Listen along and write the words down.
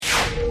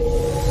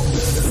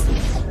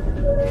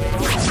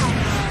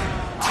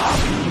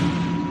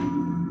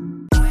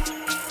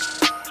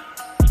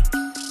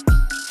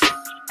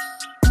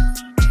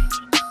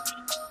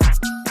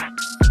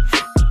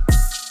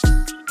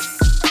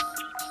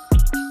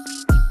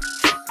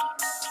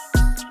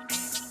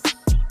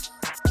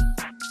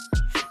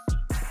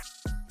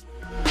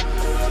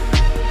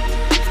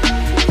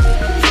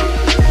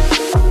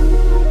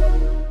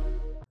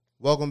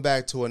Welcome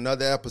back to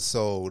another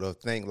episode of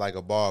Think Like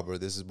a Barber.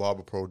 This is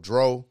Barber Pro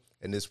Dro,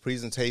 and this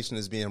presentation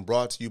is being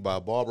brought to you by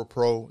Barber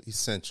Pro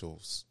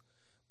Essentials.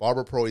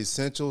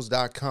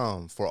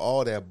 BarberProEssentials.com for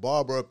all that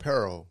barber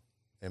apparel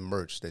and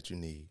merch that you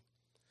need.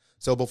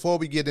 So before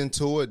we get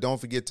into it,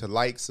 don't forget to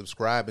like,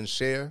 subscribe, and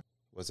share.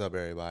 What's up,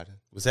 everybody?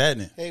 What's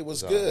happening? Hey,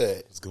 what's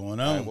good? What's going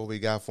All on? right, what we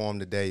got for them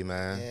today,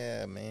 man?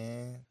 Yeah,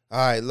 man. All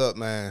right, look,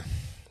 man,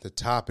 the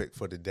topic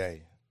for the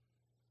day.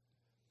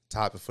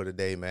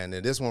 Man.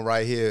 And this one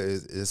right here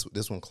is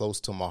this one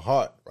close to my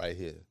heart right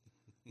here.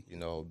 You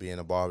know, being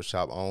a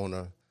barbershop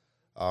owner.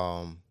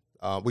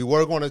 We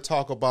were going to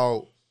talk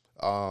about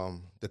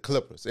the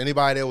Clippers.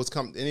 Anybody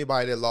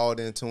that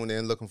logged in, tuned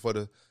in, looking for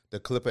the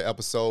Clipper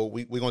episode,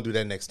 we're going to do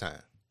that next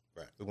time.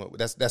 Right.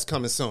 That's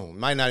coming soon.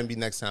 Might not even be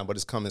next time, but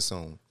it's coming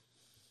soon.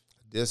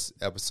 This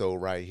episode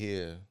right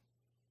here,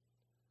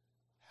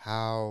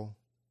 how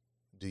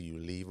do you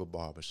leave a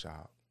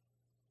barbershop?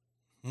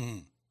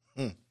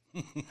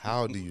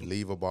 How do you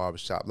leave a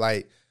barbershop?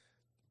 Like,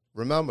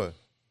 remember,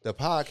 the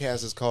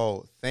podcast is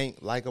called Think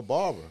Like a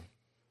Barber.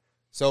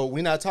 So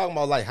we're not talking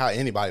about like how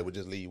anybody would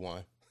just leave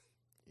one.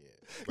 Yeah,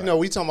 right. You know,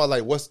 we talking about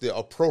like what's the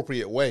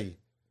appropriate way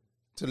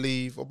to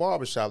leave a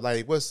barbershop.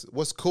 Like what's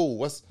cool,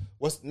 what's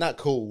not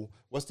cool,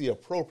 what's the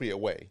appropriate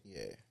way?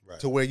 Yeah. Right.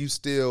 To where you're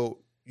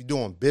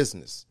doing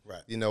business.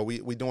 Right. You know, we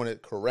doing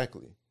it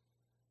correctly.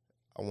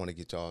 I want to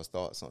get y'all's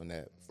thoughts on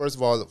that. First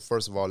of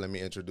all, let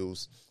me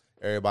introduce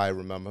everybody.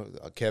 Remember,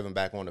 Kevin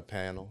back on the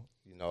panel.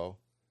 You know,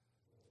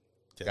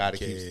 got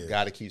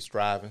to keep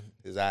striving.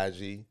 His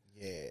IG.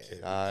 Yeah.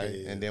 All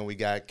right. And then we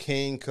got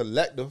King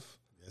Collective.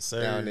 Yes,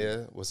 sir. Down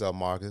there. What's up,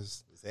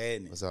 Marcus? What's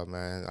happening? What's up,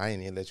 man? I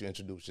ain't even let you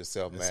introduce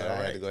yourself, That's man. all I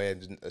had right. to go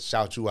ahead and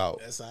shout you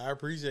out. I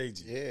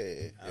appreciate you.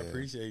 Yeah. I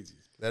appreciate you.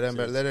 Let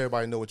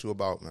everybody know what you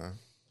about, man.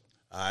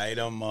 All right,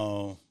 I'm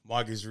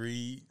Marcus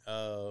Reed.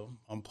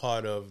 I'm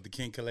part of the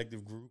King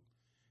Collective group.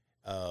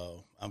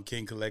 I'm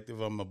King Collective.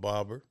 I'm a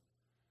barber.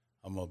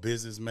 I'm a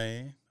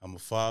businessman. I'm a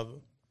father.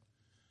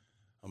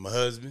 I'm a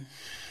husband.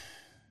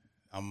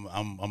 I'm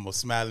a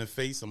smiling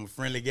face. I'm a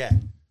friendly guy.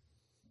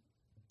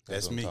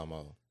 That's what me. I'm talking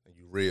about.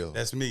 You real.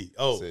 That's me.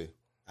 Oh, See,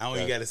 I don't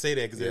even got to say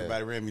that because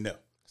everybody ran me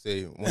up.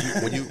 See,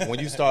 when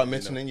you start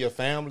mentioning your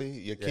family,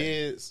 your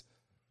kids,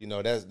 you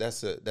know that's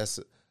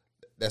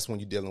when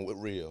you're dealing with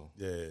real.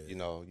 Yeah. You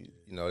know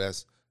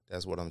that's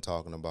what I'm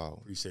talking about.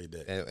 Appreciate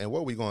that. And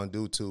what we're gonna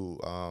do too,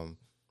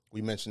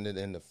 we mentioned it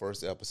in the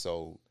first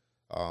episode.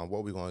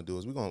 What we're gonna do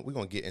is we're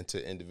gonna get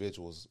into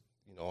individuals,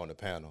 you know, on the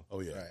panel.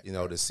 Oh yeah. Right. You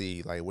know, to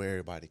see like where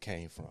everybody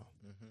came from.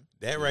 Mm-hmm.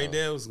 That right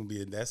there was gonna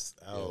be that's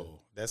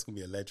gonna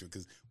be electric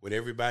because with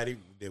everybody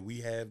that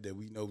we have that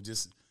we know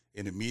just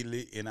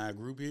immediately in our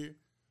group here,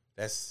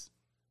 that's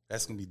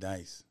gonna be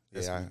nice.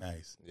 That's gonna be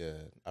nice. Yeah,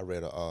 I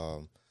read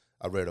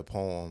a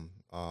poem.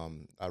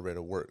 I read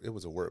a work. It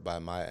was a work by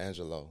Maya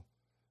Angelou,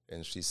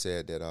 and she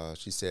said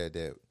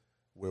that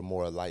we're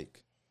more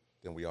alike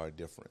than we are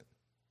different.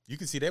 You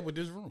can see that with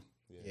this room.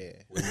 Yeah.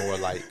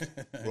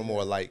 We're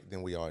more alike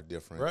than we are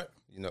different. Right.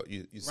 You know,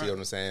 you see what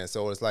I'm saying?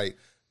 So it's like,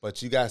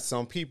 but you got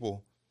some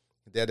people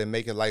that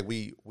make it like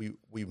we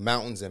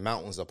mountains and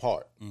mountains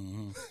apart.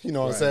 Mm-hmm. You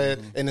know what I'm saying?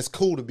 Mm-hmm. And it's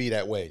cool to be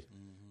that way.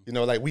 Mm-hmm. You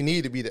know, like we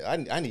need to be I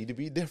need to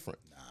be different.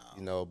 No.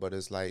 You know, but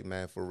it's like,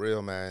 man, for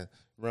real, man.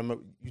 Remember,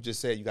 you just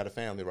said you got a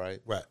family, right?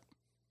 Right.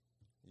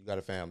 You got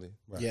a family.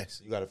 Right.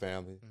 Yes. You got a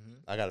family. Mm-hmm.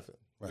 I got a family.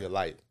 Right. You're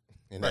light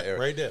in that area.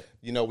 Right there.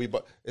 You know,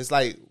 it's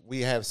like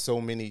we have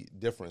so many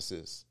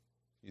differences.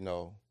 You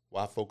know,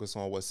 why focus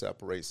on what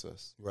separates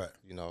us? Right.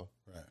 You know?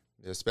 Right.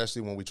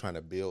 Especially when we're trying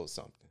to build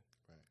something.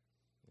 Right.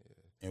 Yeah.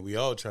 And we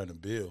all trying to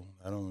build.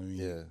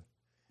 Yeah.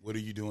 What are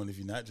you doing if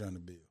you're not trying to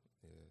build?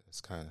 Yeah,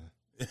 it's kind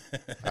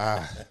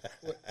of,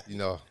 you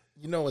know.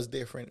 You know what's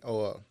different?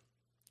 Or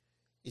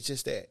it's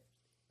just that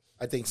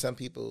I think some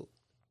people,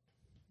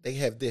 they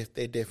have their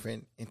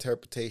different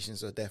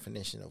interpretations or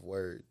definition of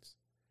words.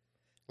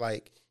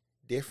 Like,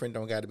 different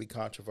don't got to be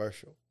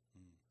controversial.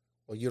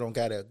 Or you don't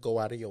got to go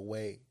out of your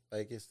way.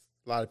 Like, it's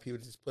a lot of people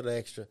just put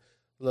a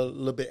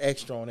little bit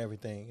extra on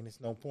everything, and it's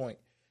no point.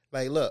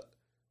 Like, look,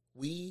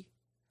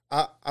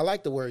 I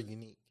like the word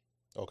unique.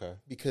 Okay.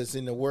 Because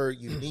in the word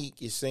unique,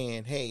 it's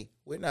saying, hey,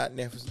 we're not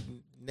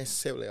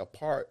necessarily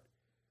apart.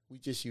 We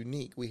just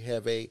unique. We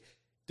have a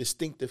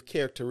distinctive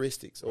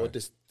characteristics or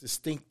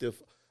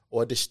distinctive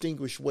or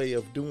distinguished way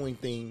of doing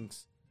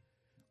things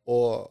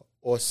or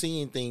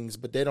seeing things,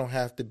 but they don't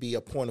have to be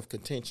a point of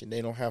contention.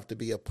 They don't have to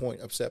be a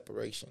point of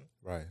separation.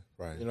 Right.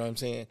 You know what I'm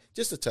saying?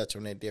 Just to touch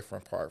on that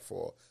different part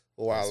for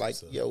a while. Like,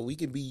 we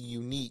can be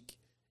unique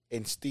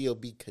and still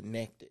be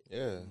connected.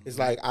 Yeah. It's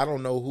like, I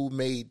don't know who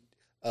made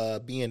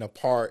being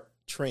apart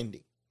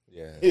trendy.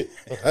 Yeah.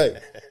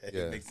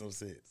 It makes no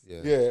sense.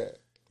 Yeah. You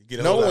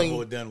get a whole lot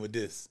more done with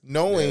this.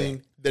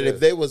 Knowing that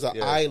if there was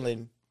an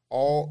island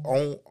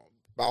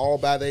all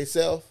by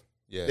themselves,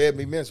 they'd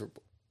be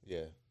miserable.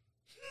 Yeah.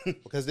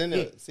 Because then,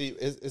 it's they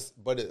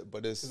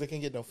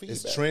can't get no feedback.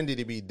 It's trendy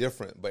to be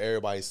different, but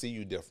everybody see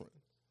you different.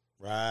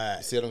 Right.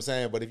 You see what I'm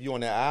saying? But if you're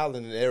on that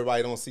island and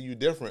everybody don't see you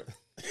different,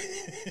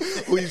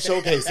 who you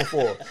showcasing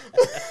for?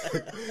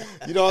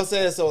 You know what I'm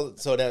saying? So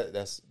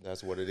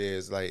that's what it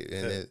is. Like,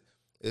 and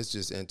it's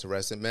just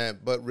interesting, man.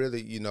 But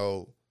really,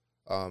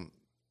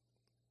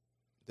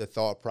 the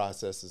thought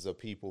processes of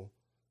people,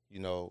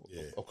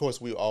 of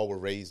course we all were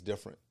raised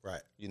different.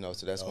 Right.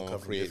 So that's going to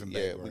create,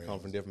 we come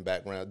from different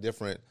backgrounds,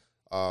 different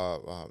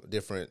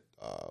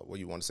what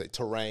you want to say,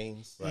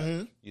 terrains,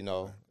 right.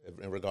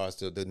 In regards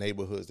to the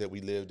neighborhoods that we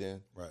lived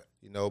in. Right.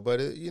 But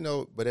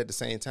at the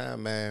same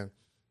time, man,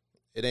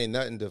 it ain't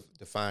nothing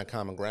to find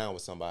common ground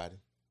with somebody.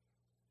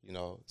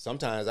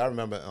 Sometimes I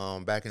remember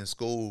back in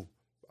school,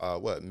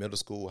 middle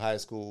school, high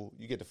school,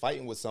 you get to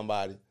fighting with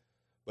somebody,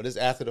 but it's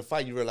after the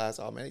fight you realize,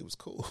 oh man, he was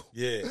cool.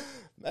 Yeah,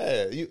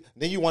 man.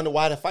 Then you wonder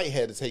why the fight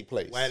had to take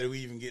place. Why did we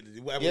even get?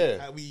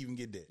 How we even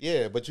get there?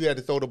 Yeah, but you had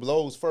to throw the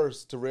blows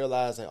first to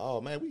realize, like,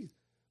 oh man,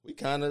 we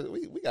got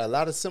a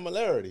lot of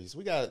similarities.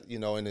 We got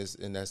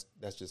and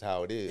that's just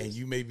how it is. And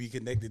you may be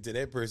connected to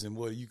that person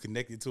more than you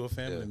connected to a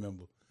family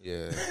member.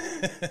 Yeah,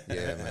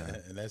 yeah,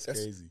 man. And that's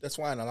crazy. That's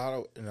why in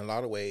a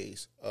lot of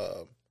ways,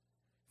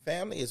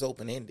 family is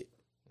open ended.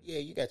 Yeah,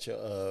 you got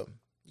your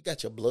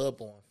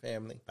blood-born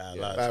family,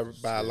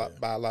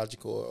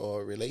 biological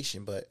or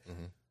relation, but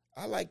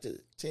I like to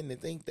tend to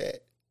think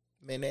that,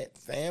 man, that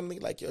family,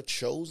 like your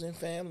chosen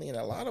family, in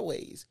a lot of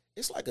ways,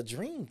 it's like a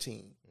dream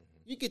team.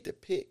 You get to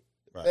pick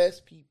the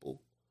best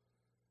people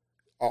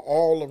are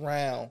all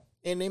around,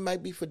 and they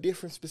might be for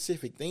different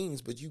specific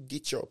things, but you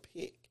get your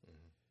pick.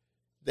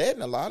 That,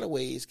 in a lot of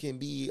ways, can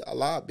be a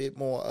lot bit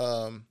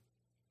more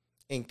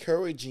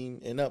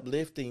encouraging and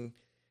uplifting,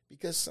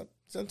 because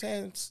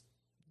sometimes,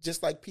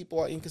 just like people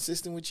are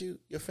inconsistent with you,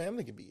 your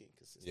family can be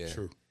inconsistent. Yeah,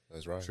 true.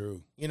 That's right.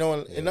 True.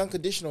 And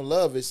unconditional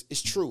love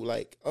is true.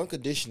 Like,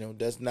 unconditional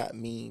does not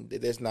mean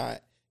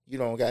that you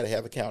don't got to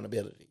have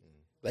accountability.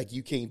 Like,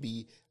 you can't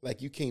be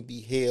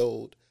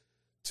held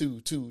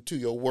to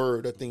your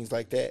word or things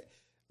like that.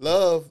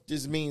 Love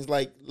just means,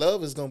 like,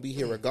 love is going to be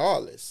here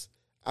regardless.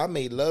 I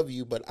may love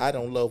you, but I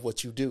don't love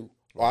what you do,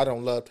 or I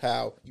don't love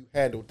how you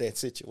handled that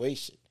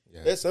situation.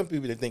 Yeah. There's some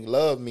people that think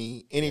love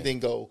me, anything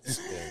goes.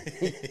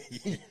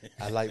 Yeah.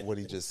 I like what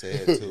he just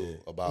said too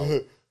about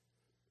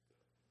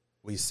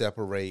we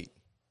separate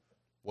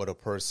what a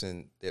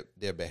person,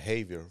 their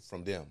behavior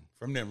from them.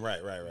 From them, right.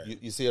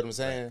 You see what I'm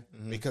saying?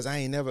 Right. Because I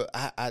ain't never.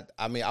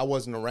 I mean, I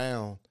wasn't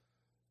around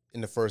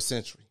in the first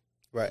century,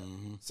 right?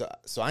 So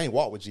I ain't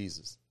walked with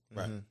Jesus,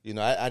 right?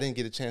 I didn't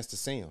get a chance to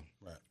see him,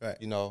 right?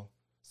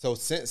 So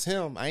since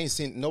him, I ain't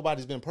seen,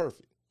 nobody's been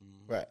perfect.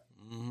 Right.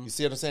 You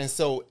see what I'm saying?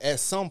 So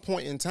at some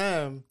point in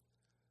time,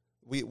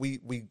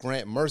 we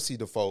grant mercy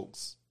to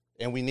folks,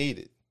 and we need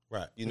it.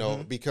 Right.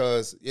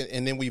 Because,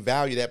 and then we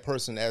value that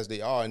person as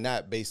they are, and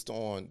not based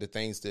on the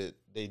things that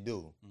they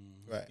do,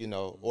 right?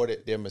 Or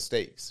their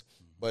mistakes.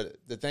 But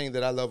the thing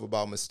that I love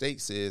about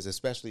mistakes is,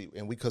 especially,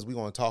 and because we're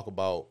going to talk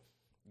about,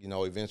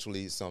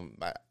 eventually some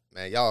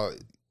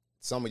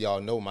of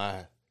y'all know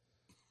my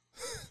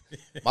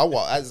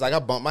walk. It's like I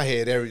bump my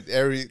head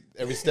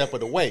every step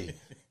of the way,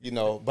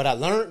 But I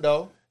learned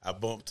though. I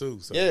bumped too.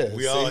 So yeah,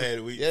 we all had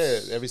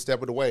every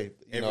step of the way.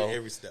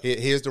 Every step.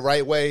 Here's the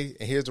right way,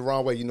 and here's the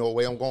wrong way. You know what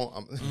way I'm going.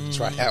 I'm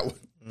try that one.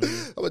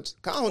 I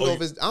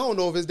don't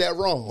know if it's that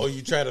wrong. Or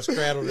you try to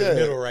straddle the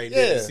middle right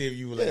there to see if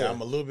you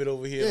I'm a little bit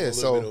over here, a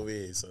little bit over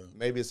here. So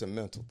maybe it's a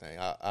mental thing.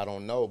 I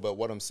don't know. But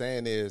what I'm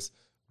saying is,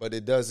 but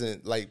it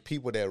doesn't, like,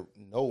 people that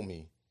know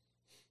me,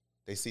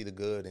 they see the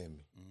good in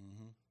me.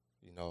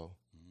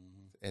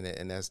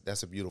 And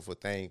that's a beautiful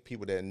thing.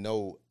 People that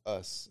know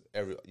us,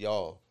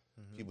 y'all,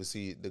 people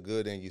see the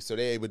good in you, so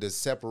they're able to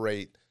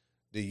separate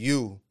the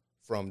you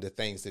from the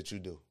things that you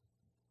do.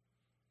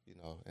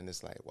 And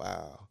it's like,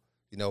 wow.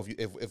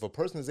 If a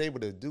person is able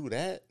to do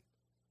that,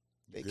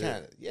 they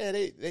kind of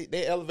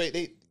they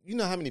elevate. You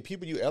know how many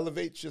people you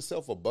elevate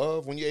yourself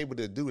above when you're able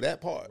to do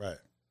that part. Right.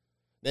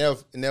 Now,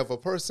 if a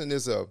person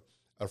is a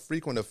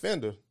frequent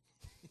offender,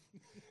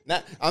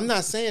 I'm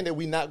not saying that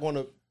we're not going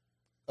to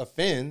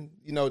offend,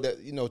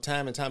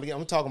 time and time again.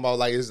 I'm talking about,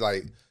 like, it's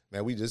like,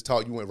 man, we just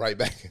talked, you went right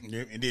back and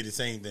did the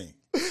same thing,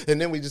 and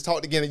then we just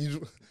talked again, and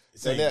you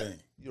same thing.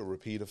 You're a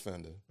repeat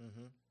offender.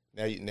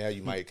 Now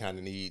you might kind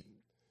of need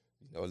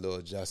a little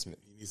adjustment.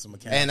 You need some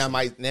and I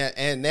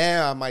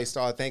might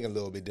start thinking a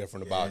little bit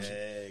different about you.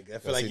 I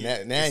feel like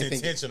it's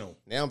intentional.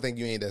 Now I'm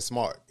thinking you ain't that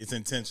smart. It's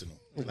intentional.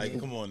 Like,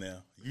 come on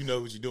now, you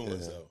know what you're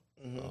doing. So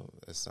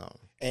that's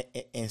something.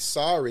 And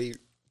sorry.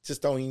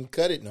 Just don't even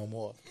cut it no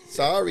more.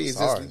 Sorry is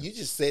just, you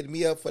just set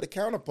me up for the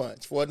counter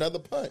punch, for another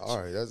punch.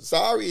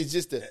 Sorry is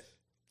just to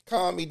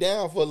calm me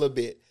down for a little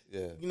bit.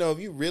 Yeah. If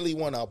you really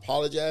want to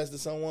apologize to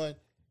someone,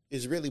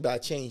 it's really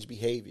about change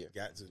behavior.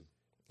 Got to.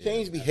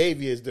 Change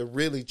behavior is the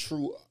really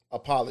true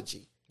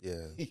apology.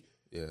 Yeah.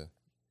 Yeah.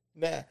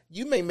 Now,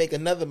 you may make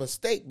another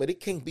mistake, but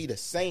it can't be the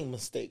same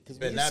mistake. Because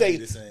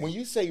when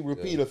you say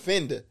repeat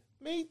offender,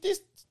 man,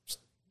 this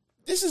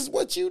is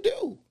what you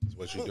do. It's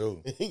what you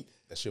do.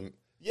 That's your...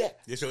 Yeah.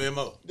 This your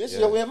MO. This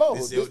your MO.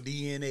 This your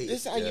DNA.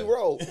 This how you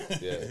roll.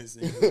 Yeah. This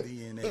is your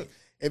DNA.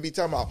 And be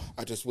talking about,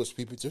 I just wish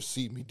people just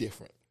see me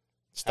different.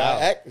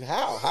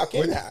 How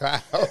can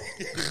I?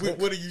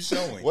 What are you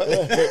showing? What?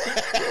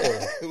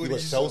 What You are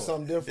show showing?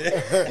 something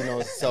different, you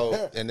know.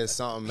 So, and it's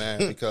something, man,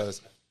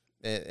 because,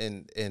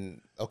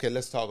 and okay,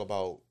 let's talk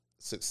about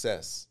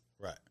success.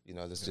 Right. You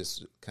know, let's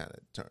just kind of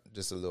turn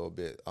just a little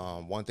bit.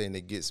 One thing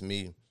that gets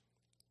me,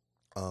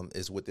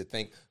 is what they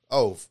think.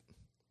 Oh,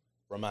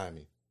 remind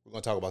me, we're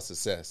gonna talk about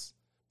success,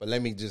 but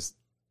let me just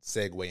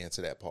segue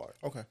into that part.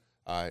 Okay.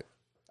 All right.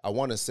 I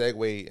want to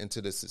segue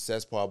into the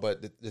success part,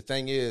 but the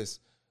thing is,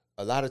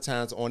 a lot of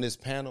times on this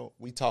panel,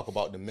 we talk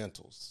about the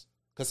mentals.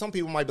 Because some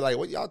people might be like,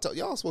 well,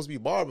 y'all supposed to be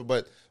barber,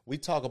 but we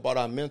talk about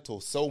our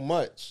mental so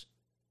much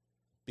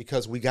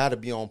because we got to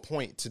be on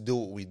point to do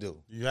what we do.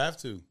 You have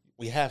to.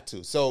 We have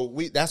to. So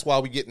that's why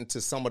we get into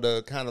some of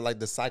the kind of like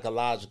the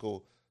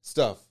psychological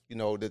stuff, you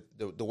know,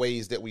 the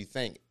ways that we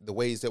think, the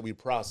ways that we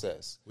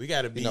process. We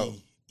got to be You know,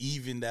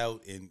 evened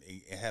out and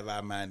have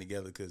our mind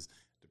together, because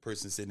the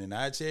person sitting in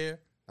our chair,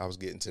 I was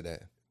getting to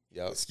that.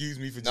 Yep. excuse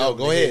me for No, jumping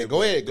go ahead, ahead, go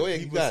but ahead, the go ahead.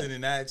 You people got sitting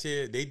in our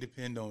chair, they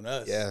depend on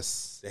us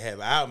Yes. to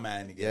have our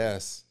mind together.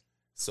 Yes.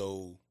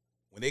 So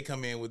when they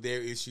come in with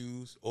their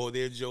issues or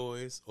their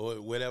joys or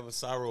whatever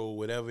sorrow or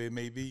whatever it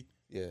may be,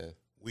 Yeah.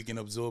 we can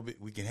absorb it,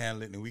 we can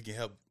handle it, and we can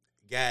help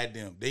guide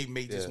them. They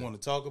may just Yeah. want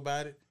to talk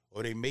about it,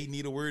 or they may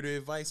need a word of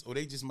advice, or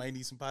they just might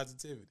need some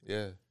positivity.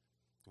 Yeah.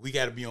 We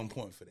got to be on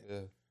point for that.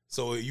 Yeah.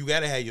 So you got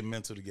to have your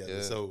mental together.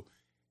 Yeah. So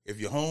if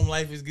your home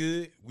life is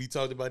good, we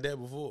talked about that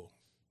before.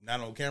 Not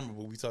on camera,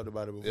 but we talked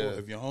about it before. Yeah.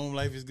 If your home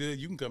life is good,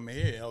 you can come in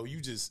here. Oh,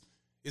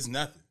 it's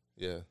nothing.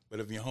 Yeah. But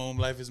if your home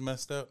life is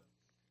messed up,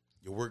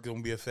 your work going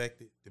to be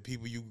affected. The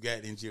people you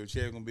got into your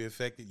chair going to be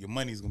affected. Your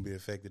money's going to be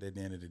affected at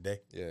the end of the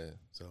day. Yeah.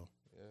 So,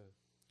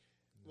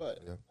 But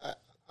Yeah.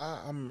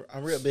 I'm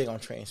real big on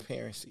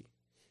transparency,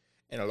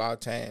 and a lot of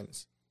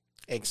times,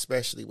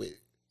 especially with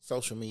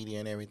social media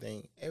and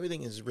everything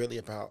is really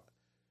about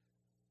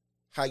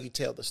how you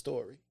tell the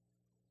story.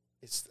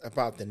 It's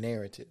about the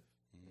narrative.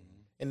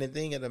 And the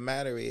thing of the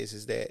matter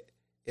is that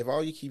if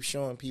all you keep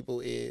showing people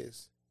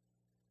is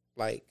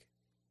like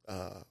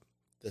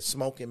the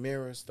smoke and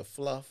mirrors, the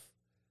fluff,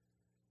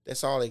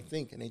 that's all they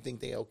think, and they think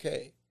they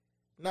okay.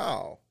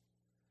 No,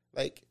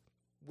 like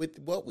with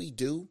what we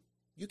do,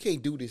 you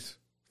can't do this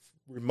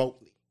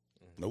remotely.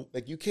 nope.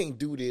 Like you can't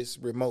do this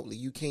remotely.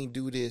 You can't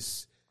do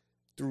this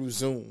through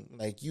Zoom.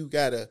 Like you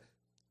gotta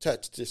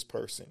touch this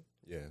person.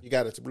 Yeah. You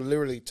gotta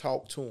literally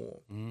talk to them.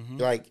 Mm-hmm.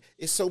 Like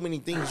it's so many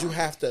things you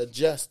have to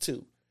adjust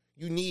to.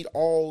 You need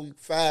all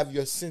 5 of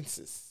your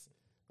senses.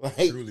 Like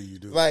Truly you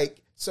do.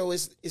 Like so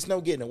it's no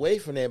getting away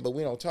from that, but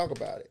we don't talk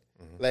about it.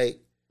 Mm-hmm. Like,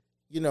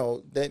 you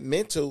know, that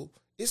mental,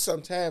 it's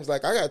sometimes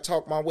like I gotta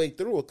talk my way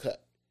through a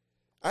cut.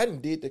 I done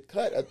did the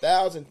cut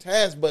 1,000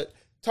 times, but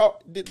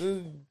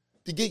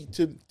to get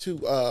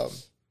to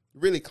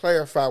really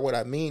clarify what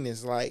I mean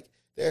is like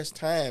there's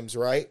times,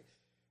 right?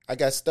 I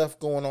got stuff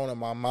going on in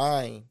my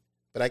mind,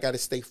 but I got to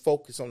stay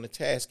focused on the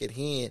task at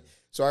hand.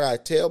 So I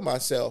got to tell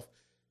myself,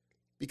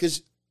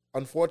 because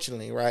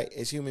unfortunately, right,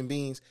 as human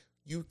beings,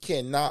 you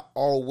cannot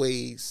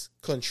always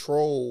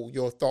control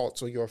your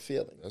thoughts or your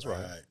feelings. That's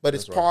right. But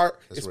That's it's right. part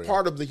That's it's real.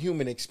 part of the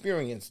human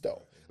experience,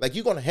 though. Like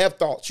you're gonna have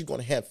thoughts, you're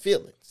gonna have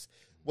feelings.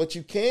 What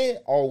you can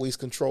always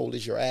control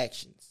is your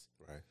actions.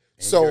 Right.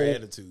 And So your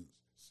attitude.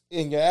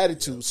 in your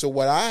attitude. So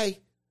what I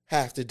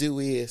have to do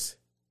is,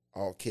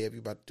 oh, Kev, you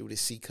about to do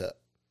this C cup,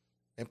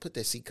 and put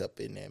that C cup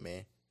in there,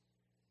 man.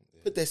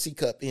 Put that C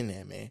cup in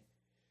there, man.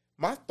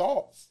 My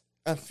thoughts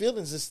and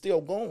feelings is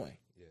still going,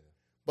 Yeah.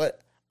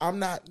 but I'm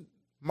not.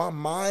 My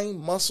mind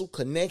muscle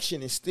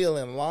connection is still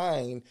in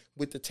line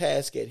with the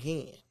task at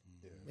hand.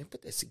 Man,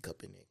 put that C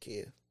cup in there,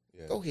 Kev.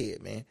 Yeah. Go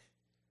ahead, man.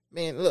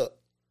 Man, look,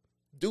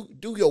 do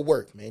your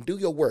work, man. Do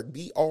your work.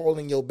 Be all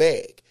in your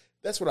bag.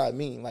 That's what I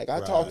mean. Like I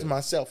talk to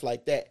myself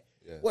like that.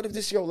 Yeah. What if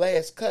this is your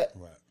last cut?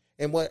 Right.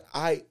 And what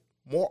I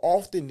more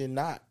often than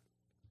not,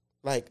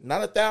 like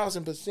not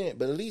 1,000%,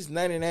 but at least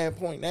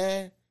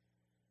 99.9,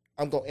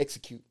 I'm gonna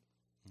execute.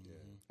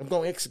 I'm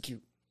gonna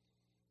execute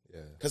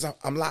Yeah. because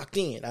I'm locked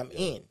in. I'm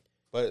in.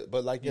 But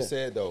like you Yeah.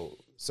 said though,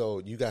 so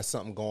you got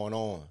something going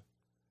on,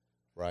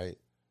 right?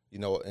 You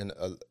know, and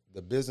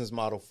the business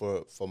model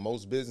for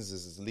most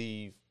businesses is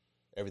leave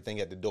everything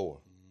at the door.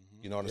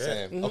 You know what I'm Yeah.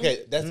 saying?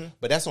 Okay,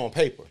 but that's on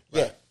paper.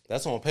 Yeah. Right?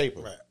 That's on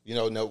paper. Right. You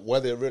know, now,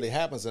 whether it really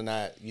happens or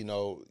not,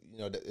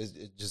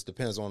 it just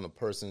depends on the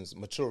person's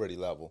maturity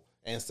level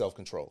and self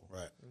control.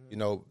 Right. You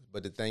know,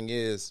 but the thing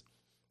is,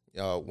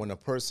 when a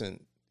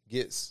person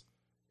gets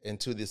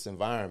into this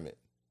environment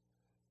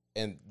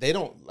and they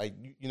don't like,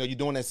 you're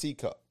doing that C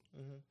cup,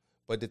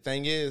 but the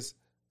thing is,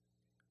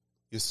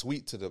 you're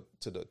sweet to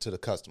the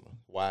customer.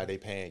 Why are they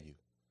paying you?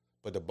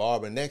 But the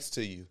barber next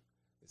to you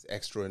is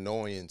extra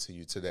annoying to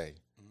you today.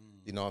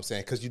 You know what I'm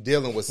saying? Because you're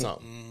dealing with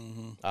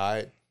something, all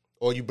right?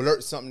 Or you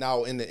blurt something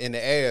out in the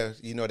air,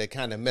 that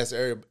kind of mess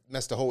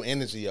the whole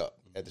energy up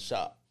at the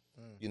shop.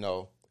 You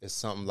know, it's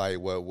something like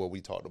what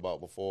we talked about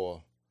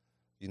before.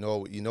 You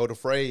know the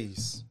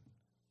phrase.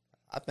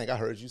 I think I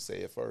heard you say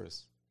it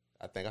first.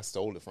 I think I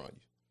stole it from you.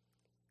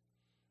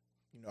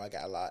 You know, I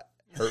got a lot.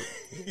 Hurt.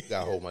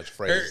 Got a whole bunch of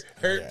phrases.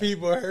 Hurt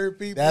people.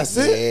 That's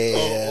it.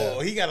 Yeah. Oh,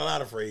 he got a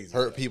lot of phrases.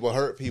 Hurt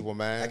people,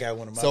 man. I got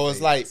one of my So favorites.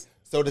 it's like,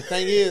 so the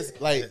thing is,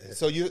 like,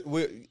 so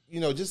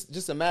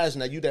just imagine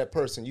that you that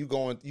person, you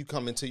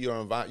come into your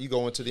environment, you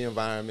go into the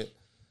environment,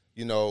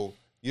 you're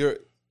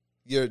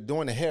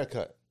doing a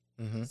haircut,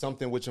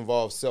 something which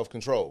involves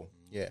self-control.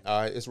 Yeah.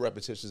 All right, it's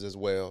repetitious as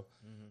well,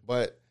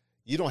 but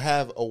you don't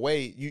have a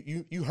way.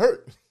 You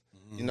hurt,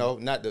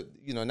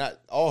 not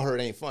all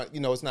hurt ain't fun.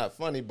 It's not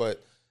funny,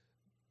 but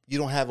you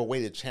don't have a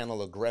way to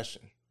channel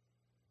aggression.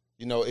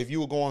 If you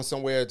were going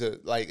somewhere to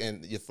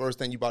and your first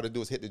thing you about to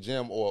do is hit the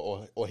gym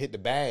or hit the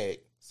bag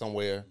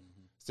somewhere,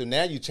 so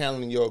now you're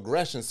channeling your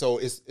aggression. So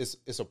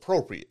it's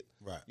appropriate,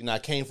 Right. I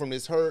came from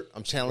this hurt.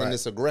 I'm channeling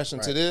this aggression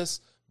to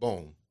this.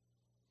 Boom.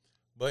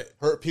 But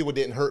Hurt people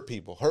didn't hurt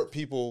people. Hurt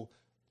people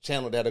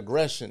channeled that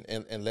aggression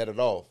and let it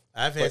off.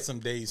 I've had some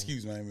days,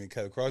 excuse me, I didn't mean to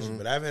cut across you,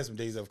 but I've had some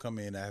days I've come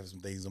in, I have some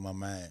days on my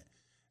mind.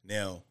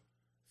 Now,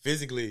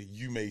 physically,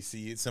 you may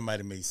see it,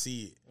 somebody may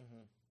see it.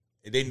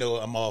 And they know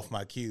I'm off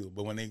my cue.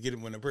 But when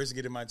the person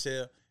get in my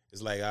chair,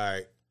 it's like, all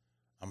right,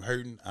 I'm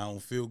hurting. I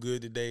don't feel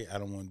good today.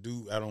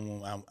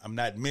 I'm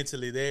not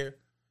mentally there,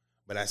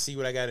 but I see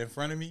what I got in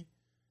front of me.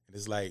 And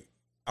it's like,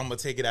 I'm going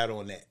to take it out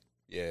on that.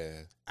 Yeah.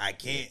 I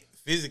can't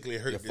physically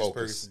hurt this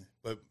focus. person,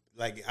 but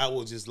I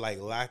will just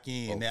lock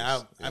in. Focus,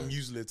 Now I'm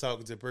usually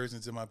talking to a person,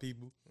 to my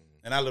people,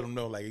 and I let them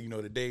know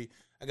today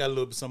I got a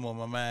little bit something on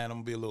my mind. I'm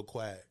gonna be a little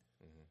quiet,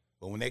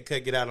 but when that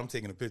cut get out, I'm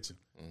taking a picture.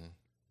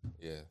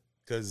 Yeah.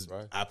 Because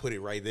I put it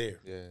right there.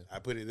 Yeah. I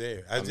put it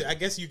there. I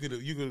guess you could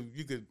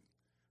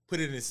put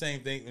it in the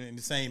same thing, in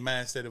the same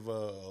mindset of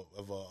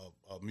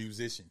a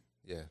musician.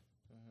 Yeah.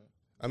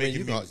 I mean,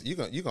 you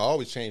can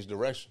always change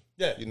direction.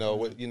 Yeah.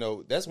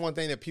 That's one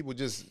thing that people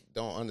just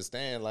don't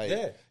understand.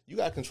 You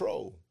got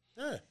control.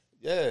 Yeah.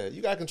 Yeah,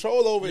 you got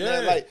control over it.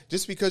 Yeah. Man.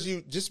 Just because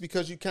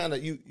you kind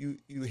of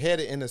you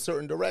headed in a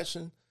certain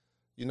direction,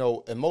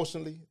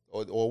 emotionally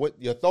or with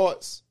your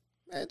thoughts,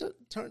 man,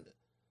 turn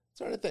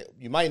the thing.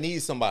 You might need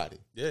somebody.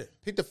 Yeah.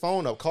 Pick the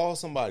phone up, call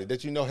somebody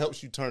that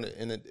helps you turn it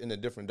in a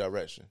different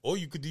direction. Or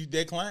you could do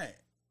that client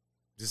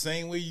the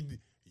same way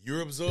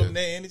you're absorbing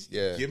that energy.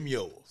 Yeah. Give them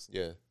yours.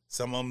 Yeah.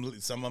 Some of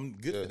them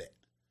good for that.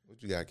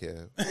 What you got,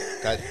 Kev?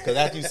 Because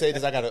after you say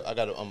this, I want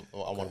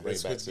to bring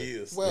it back to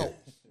years. Well,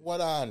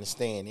 what I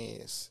understand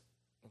is,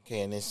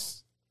 and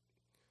it's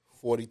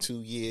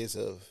 42 years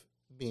of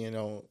being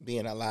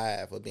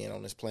alive or being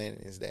on this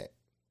planet, is that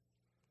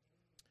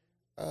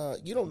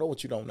you don't know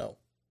what you don't know.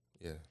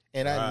 Yeah.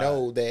 And I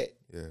know that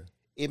Yeah.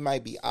 it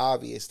might be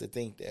obvious to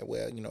think that,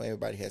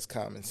 everybody has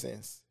common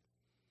sense.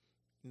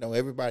 No,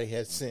 everybody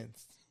has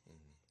sense.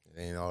 It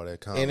ain't all that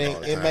common.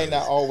 And it may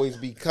not always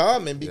be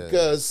common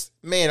because,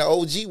 man, an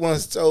OG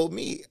once told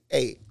me,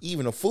 hey,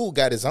 even a fool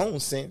got his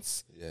own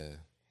sense. Yeah.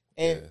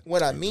 And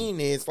what I mean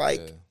is,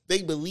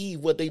 they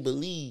believe what they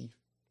believe,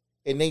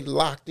 and they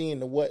locked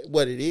into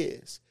what it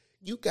is.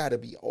 You got to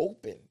be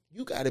open.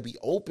 You got to be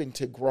open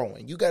to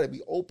growing. You got to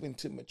be open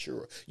to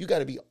mature. You got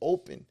to be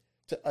open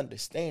to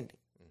understanding.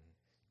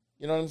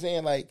 You know what I'm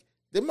saying?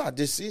 They're my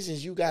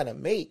decisions you got to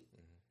make.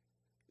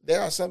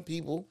 There are some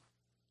people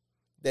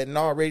that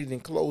already then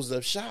closed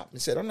up shop and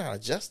said, I'm not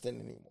adjusting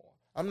anymore.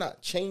 I'm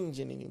not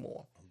changing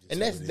anymore.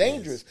 And that's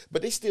dangerous.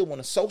 But they still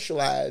want to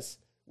socialize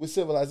with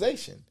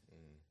civilization.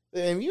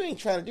 And if you ain't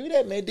trying to do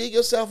that, man, dig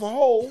yourself a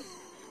hole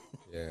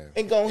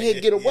and go ahead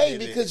and get away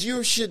because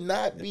you should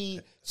not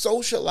be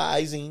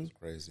socializing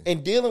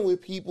and dealing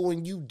with people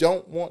when you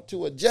don't want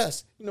to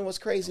adjust. You know what's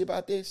crazy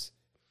about this?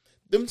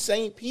 Them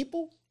same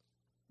people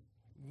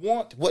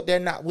want what they're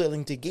not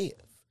willing to give.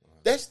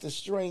 That's the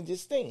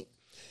strangest thing.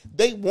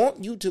 They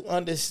want you to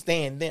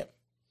understand them,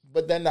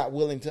 but they're not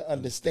willing to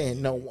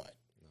understand no one.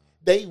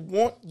 They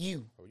want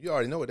you. You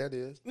already know what that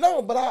is.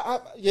 No, but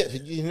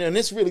and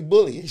it's really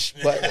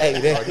bullyish. But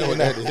hey, I know what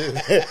that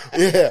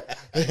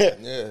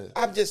is. yeah.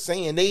 I'm just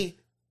saying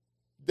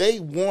they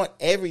want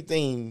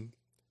everything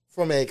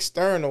from an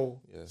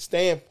external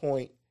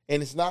standpoint,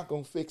 and it's not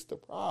going to fix the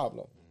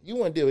problem. You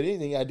want to deal with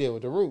anything, you got to deal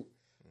with the root.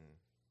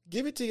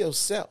 Give it to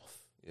yourself.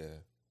 Yeah.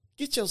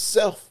 Get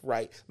yourself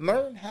right.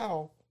 Learn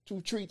how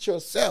to treat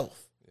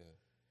yourself.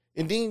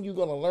 And then you're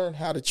going to learn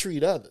how to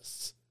treat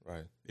others.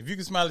 Right. If you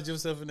can smile at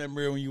yourself in that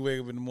mirror when you wake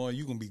up in the morning,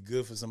 you're going to be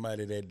good for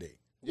somebody that day.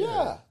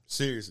 Yeah.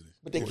 Seriously.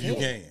 But they You can't.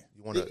 can.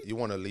 You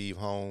want to leave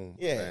home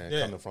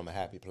coming from a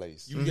happy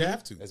place. You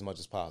have to. As much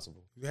as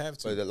possible. You have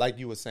to. But like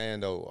you were saying,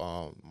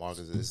 though,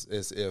 Marcus,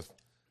 is if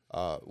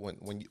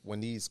when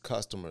these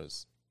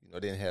customers, they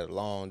didn't have a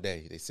long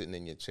day, they sitting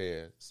in your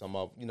chair, some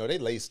of, they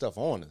lay stuff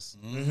on us.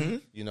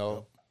 Mm-hmm.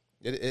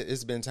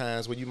 It's been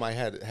times where you might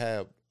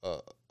have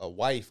a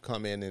wife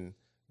come in and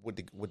with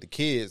the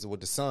kids,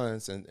 with the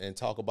sons, and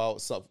talk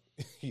about stuff.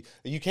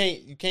 You can't.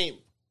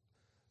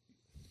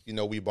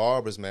 We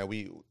barbers, man.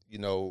 We,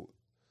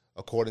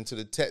 according to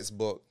the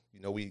textbook,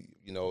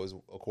 is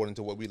according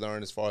to what we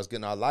learned as far as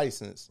getting our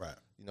license. Right.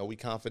 We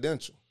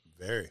confidential.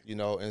 Very.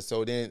 And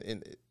so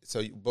then,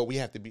 but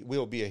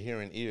we'll be a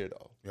hearing ear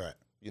though. Right.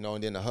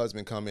 And then the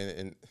husband come in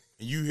and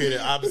And you hear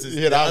the opposite.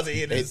 Yeah, the other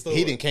end of the story.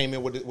 he didn't came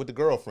in with the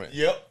girlfriend.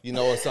 Yep. You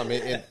know, or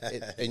something.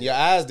 And your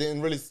eyes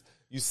didn't really.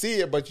 You see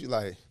it, but you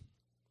like.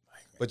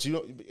 But you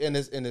don't,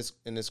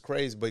 and it's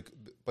crazy.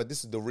 But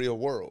this is the real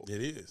world.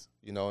 It is.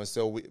 You know, and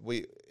so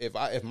we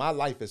if my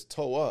life is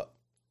tore up,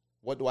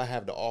 what do I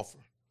have to offer?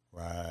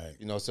 Right.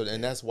 You know, so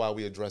and that's why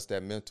we address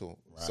that mental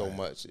so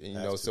much. And, you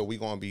know, so we're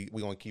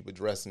gonna keep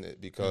addressing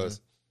it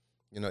because,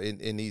 you know,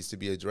 it needs to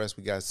be addressed.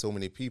 We got so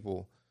many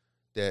people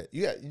that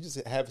you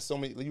just have so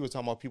many. You were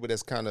talking about people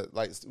that's kind of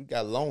like, we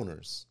got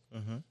loners.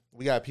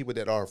 We got people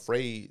that are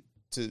afraid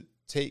to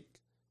take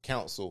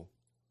counsel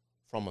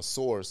from a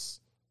source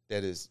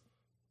that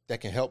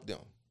can help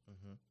them.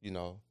 You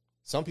know,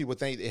 some people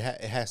think it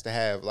has to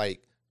have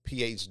like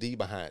PhD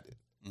behind it.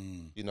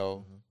 You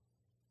know,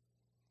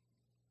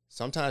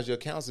 sometimes your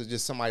counselor is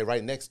just somebody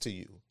right next to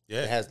you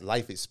that has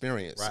life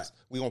experience. Right.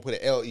 We gonna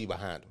put an LE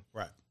behind them.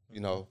 Right.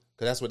 You know,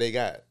 because that's what they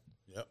got.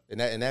 Yep.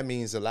 And that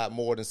means a lot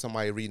more than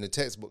somebody reading a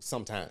textbook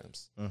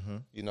sometimes.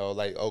 You know,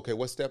 like, okay,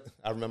 what step?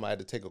 I remember I had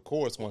to take a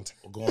course one time.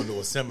 Or going to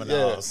a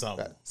seminar or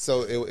something.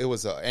 So it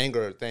was an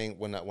anger thing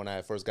when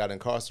I first got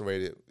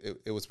incarcerated.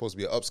 It was supposed to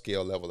be an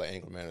upscale level of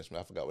anger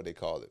management. I forgot what they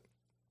called it.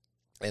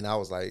 And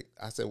I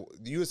said,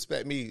 do you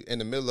expect me in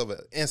the middle of an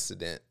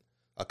incident,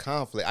 a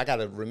conflict, I got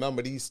to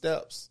remember these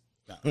steps?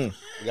 We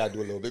got to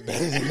do a little bit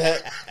better than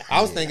that.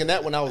 I was thinking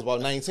that when I was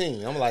about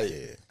 19. I'm like,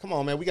 come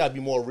on, man, we got to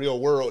be more real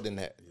world than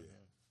that.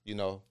 You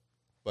know,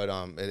 but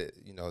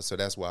you know, so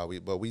that's why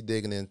we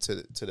digging into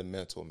the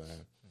mental,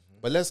 man.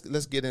 But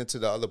let's get into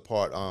the other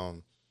part.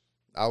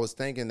 I was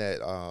thinking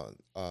that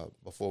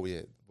before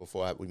we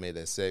made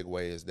that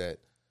segue is that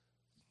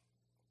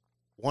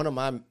one of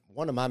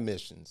my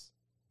missions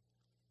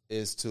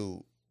is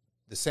to,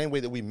 the same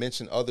way that we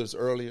mentioned others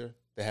earlier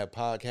that have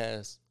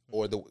podcasts,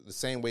 or the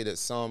same way that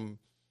some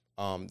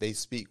they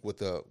speak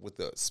with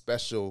a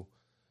special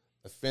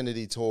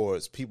affinity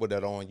towards people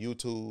that are on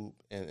YouTube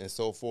and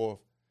so forth.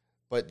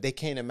 But they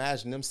can't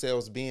imagine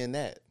themselves being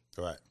that.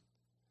 Right.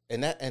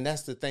 And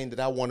that's the thing that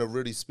I want to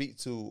really speak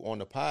to on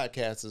the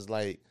podcast is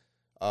like,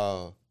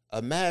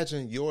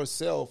 imagine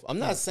yourself. I'm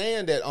not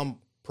saying that I'm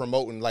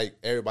promoting like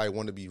everybody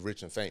want to be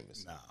rich and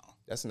famous. No.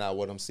 That's not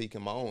what I'm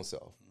seeking my own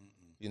self.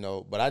 You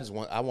know, but I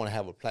want to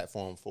have a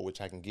platform for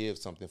which I can give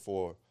something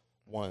for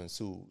ones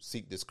who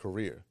seek this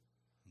career.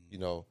 You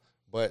know,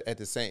 but at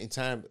the same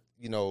time,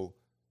 you know,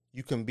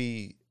 you can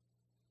be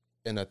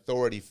an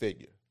authority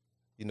figure,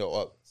 you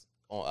know,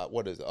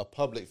 a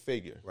public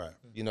figure. Right.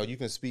 You know, you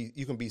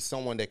can be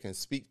someone that can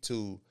speak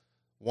to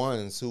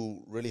ones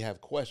who really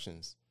have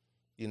questions.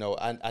 You know,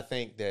 I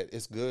think that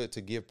it's good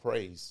to give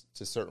praise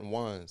to certain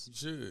ones. You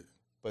should.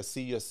 But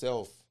see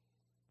yourself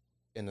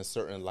in a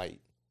certain light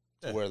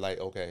to where like,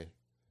 okay.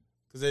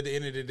 Because at the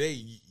end of the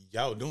day,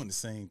 y'all doing the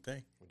same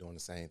thing. We're doing the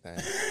same thing.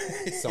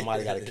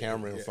 Somebody got a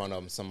camera in front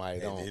of them, somebody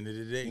don't. At the end of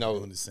the day, you're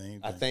doing the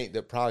same thing. I think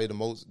that probably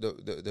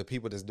the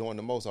people that's doing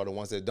the most are the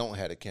ones that don't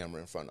have a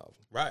camera in front of them.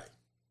 Right.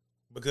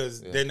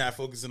 Because they're not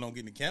focusing on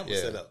getting the camera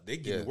set up. They're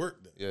getting the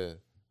work done. Yeah.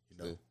 You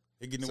know,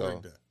 they're getting the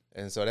work done.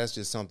 And so that's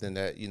just something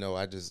that, you know,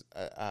 I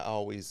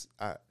always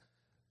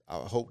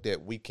hope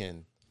that we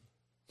can.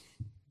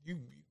 You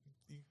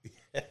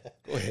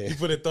Go ahead. You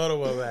put a thought on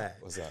my mind.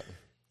 What's up?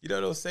 You know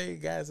those same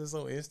guys that's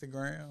on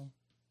Instagram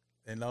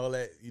and all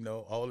that, you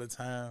know, all the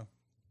time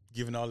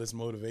giving all this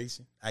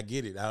motivation? I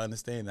get it. I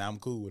understand that. I'm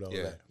cool with all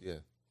that. Yeah.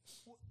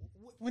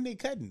 When they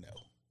cutting,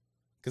 though?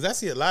 Because I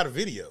see a lot of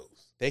videos.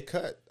 They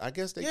cut. I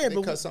guess they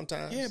cut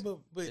sometimes. Yeah, but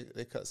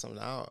they cut something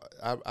out.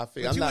 I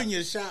feel. But you in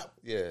your shop,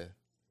 yeah,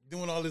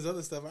 doing all this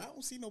other stuff. I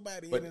don't see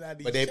nobody but, in and out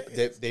of but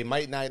these they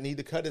might not need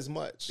to cut as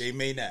much. They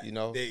may not. You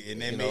know, they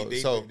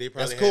probably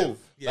that's cool.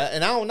 Have,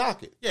 and I don't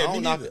knock it. Yeah, I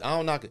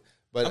don't knock it.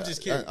 But I'm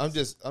just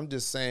curious. I'm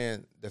just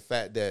saying the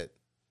fact that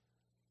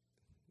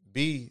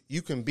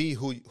you can be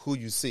who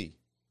you see,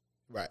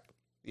 right?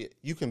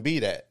 You can be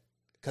that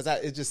because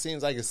it just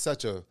seems like it's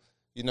such a,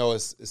 you know,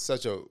 it's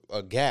such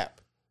a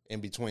gap in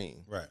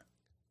between, right?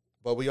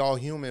 But we all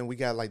human. We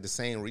got like the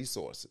same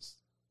resources.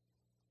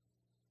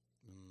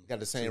 Got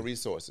the same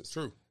resources.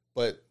 True.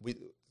 But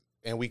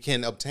we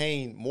can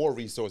obtain more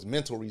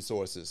mental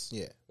resources.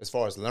 Yeah. As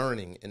far as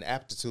learning and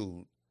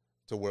aptitude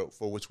to work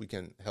for which we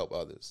can help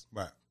others.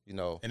 Right. You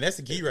know. And that's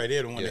the key right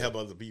there, to want to help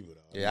other people.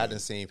 Though. Yeah, I done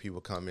seen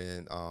people come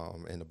in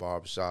the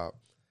barbershop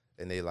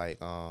and they like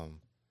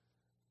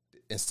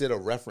instead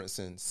of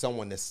referencing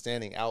someone that's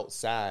standing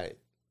outside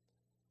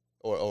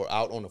or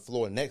out on the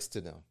floor next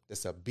to them,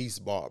 that's a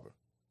beast barber.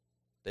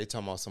 They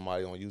talking about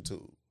somebody on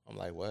YouTube. I'm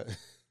like, what?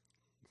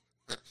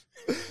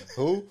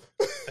 Who?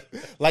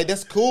 Like,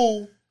 that's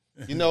cool,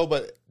 you know,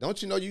 but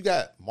don't you know you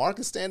got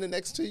Marcus standing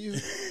next to you?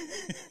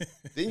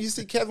 Didn't you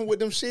see Kevin with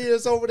them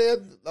shears over there?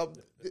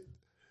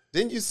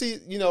 Didn't you see,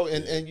 you know,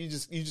 and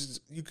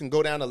you can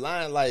go down the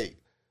line, like,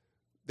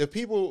 the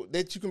people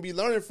that you can be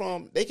learning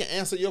from, they can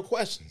answer your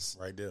questions.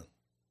 Right there.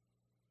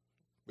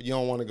 But you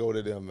don't want to go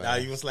to them, man. Now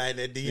you can slide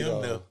that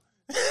DM, though.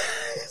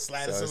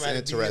 Slide so it's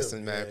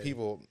interesting, DM. Man. Yeah.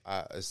 People,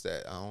 it's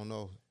that, I don't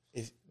know.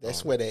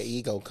 That's where that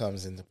ego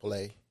comes into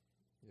play.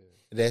 Yeah.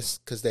 That's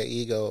because that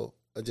ego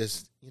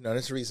just,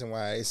 that's the reason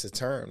why it's a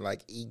term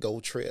like ego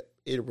trip.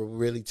 It will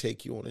really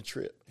take you on a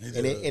trip.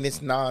 And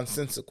it's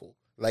nonsensical.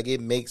 Like,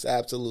 it makes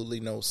absolutely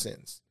no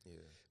sense. Yeah.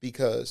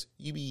 Because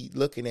you be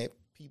looking at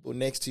people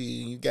next to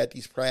you and you got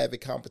these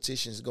private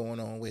competitions going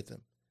on with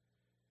them.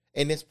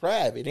 And it's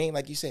private. It ain't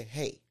like you say,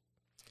 hey,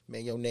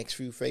 man, your next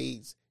few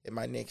fades and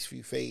my next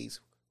few fades,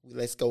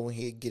 let's go in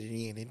here and get it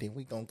in, and then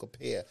we gonna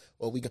compare.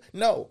 Or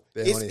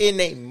it's in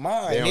their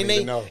mind.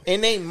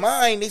 In their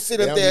mind, they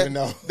sit up there.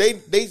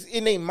 They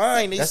in their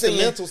mind. That's the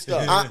mental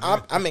stuff.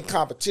 I'm in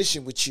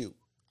competition with you.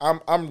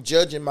 I'm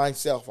judging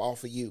myself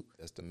off of you.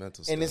 That's the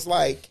mental stuff. And it's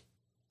like,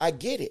 I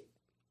get it,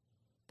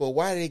 but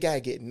why they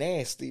gotta get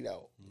nasty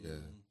though? Yeah,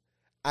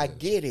 I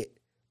get it,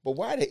 but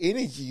why the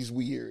energy is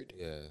weird?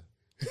 Yeah,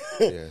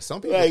 yeah.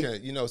 Some people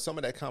can, some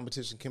of that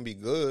competition can be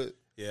good.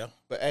 Yeah,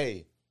 but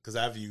hey. Because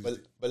I've used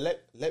it. But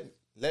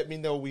let me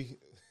know we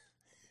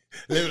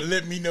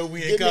let me know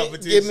we in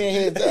competition. Give me a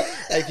heads up.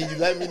 Hey, can you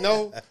let me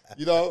know?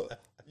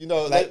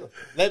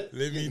 Let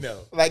me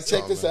know. Like,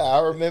 check this out. I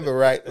remember,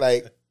 right,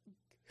 like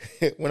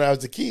when I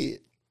was a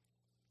kid,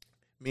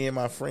 me and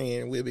my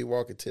friend, we'd be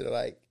walking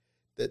to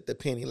the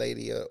penny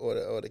lady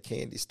or the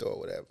candy store or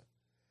whatever.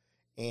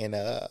 And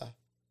I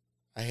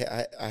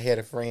had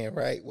a friend,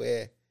 right,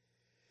 where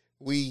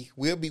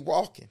we'll be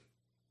walking.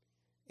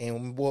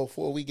 And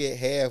before we get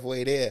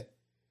halfway there,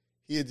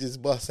 he'll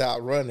just bust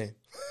out running,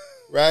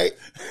 right?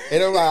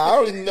 And I'm like, I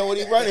don't even know what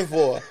he's running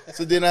for.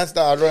 So then I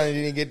started running,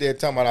 and then get there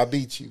talking about I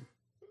beat you.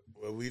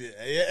 Well, we didn't.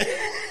 Yeah.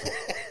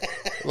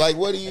 Like,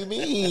 what do you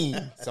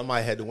mean?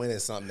 Somebody had to win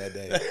at something that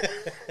day.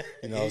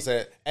 You know what I'm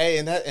saying? Hey,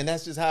 and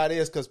that's just how it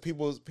is, because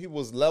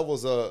people's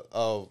levels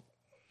of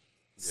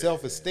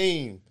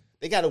self-esteem,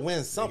 they got to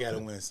win something. They got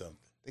to win something.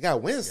 They got to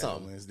win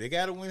something. They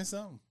got to win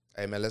something.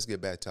 Hey, man, let's get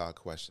back to our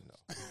question,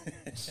 though.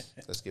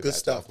 Let's get good back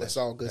stuff. That's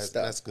all good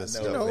stuff. That's good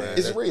stuff, man.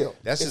 It's real.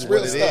 That's just real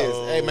what it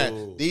is. Hey,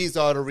 man, these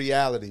are the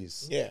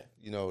realities. Yeah.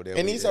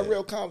 And these are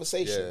real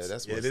conversations.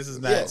 Yeah, this is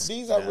nice. Yeah,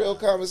 these are real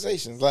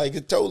conversations. Like,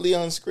 it's totally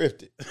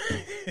unscripted.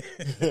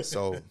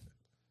 So,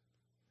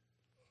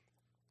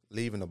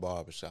 leaving a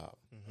barbershop.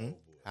 Mm-hmm.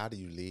 How do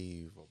you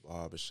leave a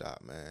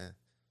barbershop, man?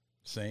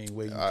 Same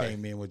way you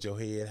came in with your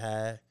head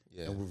high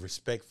and with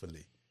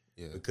respectfully.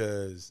 Yeah.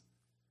 Because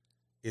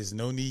it's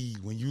no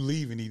need when you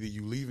leaving, either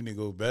you leaving to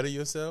go better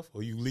yourself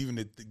or you leaving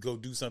to go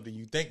do something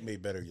you think may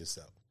better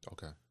yourself.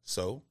 Okay.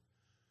 So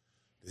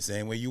the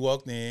same way you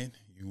walked in,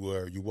 you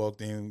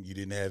walked in, you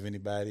didn't have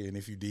anybody, and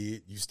if you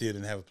did, you still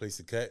didn't have a place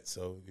to cut.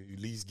 So at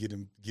least get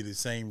the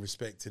same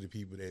respect to the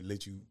people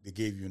that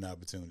gave you an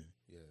opportunity.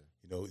 Yeah.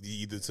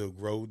 Either to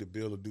grow, to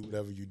build, or do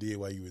whatever you did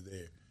while you were there.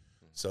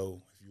 Mm-hmm.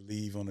 So if you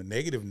leave on a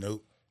negative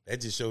note,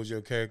 that just shows your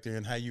character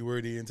and how you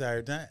were the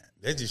entire time.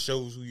 That just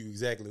shows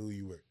exactly who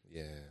you were.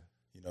 Yeah.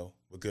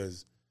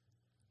 Because,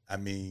 I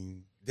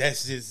mean,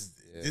 that's just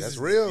that's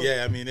real.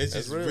 Yeah, I mean, that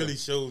just really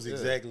shows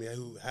exactly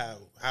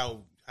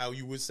how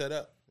you would set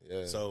up.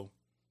 Yeah. So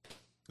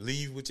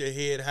leave with your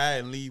head high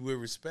and leave with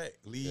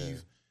respect.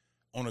 Leave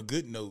on a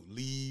good note.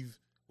 Leave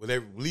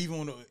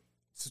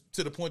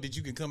to the point that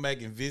you can come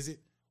back and visit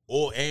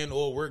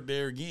or work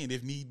there again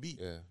if need be.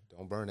 Yeah.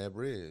 Don't burn that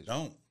bridge.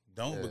 Don't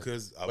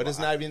because but it's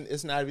not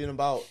even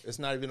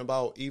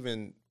about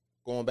even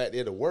going back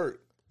there to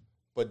work.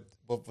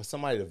 But for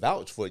somebody to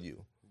vouch for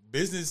you,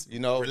 business,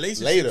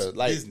 relationships, later,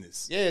 like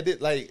business,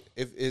 like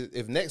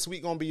if next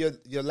week gonna be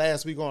your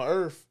last week on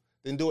Earth,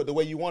 then do it the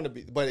way you want to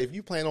be. But if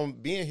you plan on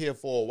being here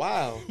for a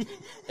while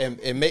and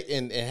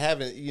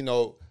having,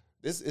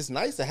 it's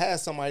nice to have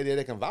somebody there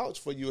that can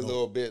vouch for you a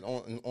little bit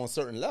on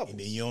certain levels. And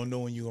then you don't know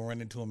when you're gonna run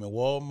into them in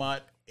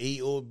Walmart,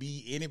 A or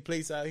B, any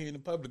place out here in the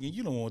public, and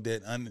you don't want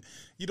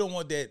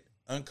that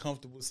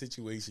uncomfortable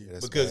situation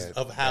because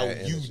of how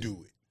you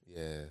do it.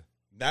 Yeah.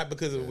 Not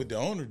because of what the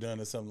owner done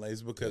or something like.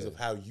 It's because of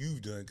how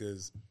you've done.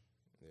 Because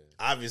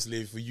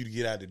obviously, for you to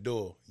get out the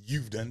door,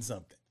 you've done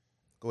something.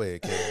 Go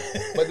ahead,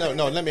 Ken. But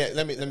no. Let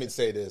me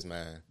say this,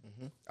 man.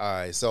 Mm-hmm. All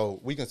right, so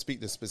we can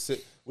speak to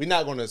specific. We're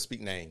not going to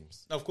speak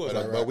names, of course,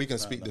 but we can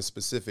speak to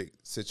specific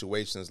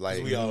situations.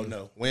 Like we all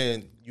know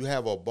when you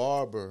have a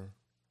barber.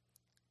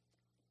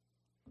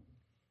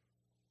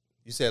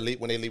 You said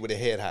when they leave with their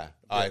head high.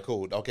 All right,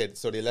 cool. Okay,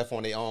 so they left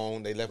on their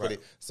own. They left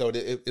so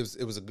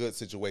it was a good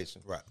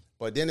situation. Right.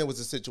 But then it was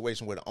a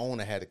situation where the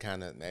owner had to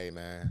kind of, hey,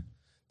 man,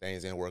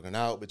 things ain't working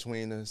out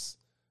between us.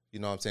 You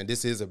know what I'm saying?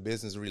 This is a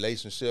business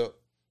relationship.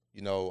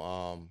 Hey,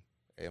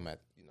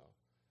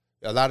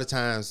 a lot of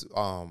times,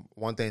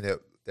 one thing that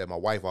my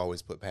wife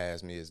always put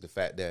past me is the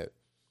fact that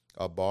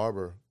a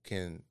barber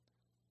can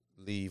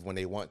leave when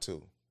they want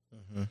to.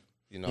 Mm-hmm.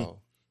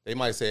 They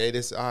might say,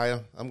 hey, all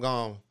right, I'm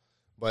gone.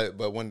 But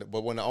when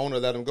the owner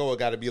let them go, it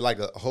got to be like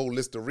a whole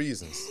list of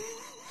reasons.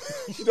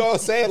 You know what I'm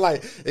saying?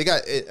 Like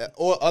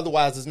or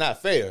otherwise it's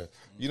not fair.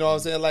 You know what I'm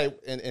saying? Like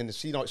and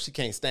she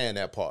can't stand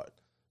that part.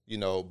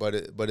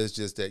 But it's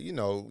just that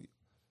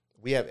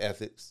we have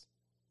ethics.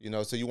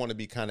 So you want to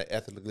be kind of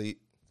ethically.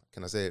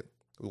 Can I say it?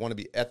 We want to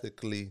be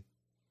ethically.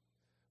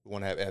 We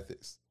want to have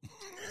ethics.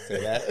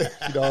 Say that.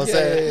 You know what I'm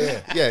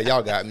saying? Yeah,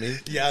 y'all got me.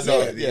 Yeah, I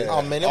know. Yeah.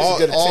 Oh man, it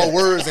was a good All attempt.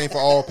 words ain't for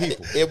all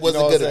people. It was You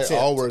know a what good I'm saying?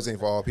 attempt. All words ain't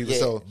for all people. Yeah.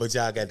 So But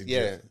y'all got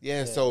to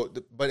yeah. So,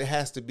 but it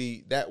has to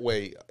be that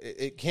way.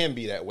 It can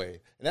be that way,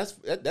 and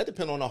that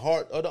depends on the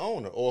heart of the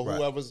owner or Right.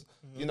 whoever's,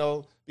 you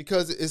know,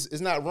 because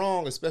it's not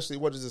wrong. Especially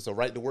what is this, a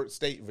right to work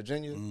state,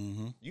 Virginia?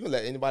 You can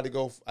let anybody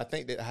go. I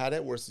think that how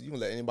that works, you can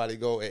let anybody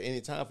go at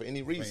any time for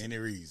any reason. For any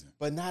reason.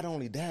 But not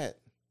only that,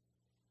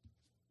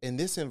 in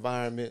this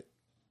environment,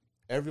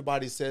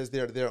 everybody says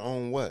they're their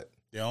own what?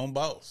 Their own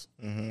boss.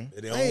 They're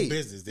their Hey, own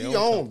business. Their you your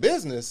own company.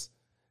 business.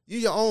 You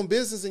your own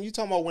business, and you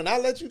talking about when I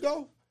let you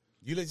go.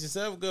 You let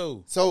yourself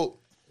go. So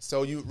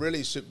you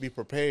really should be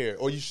prepared,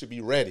 or you should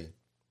be ready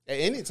at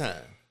any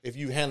time if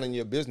you handling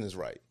your business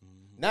right.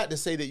 Not to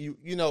say that you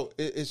know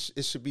it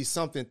should be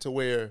something to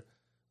where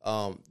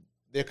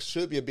there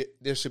should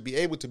be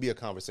able to be a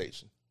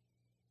conversation.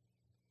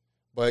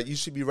 But you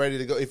should be ready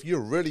to go if you're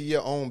really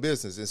your own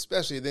business,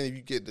 especially then if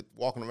you get to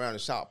walking around the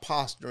shop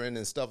posturing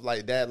and stuff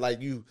like that,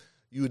 like you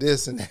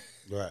this and that.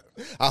 Right.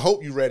 I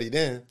hope you're ready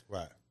then,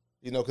 Right.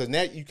 you know, because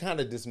now you kind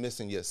of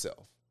dismissing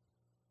yourself.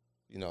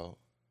 You know,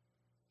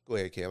 go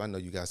ahead, Kev. I know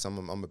you got some.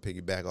 I'm gonna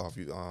piggyback off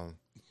you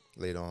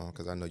later on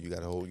because I know you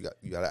got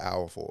an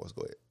hour for us.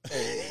 Go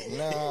ahead.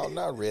 No,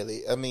 not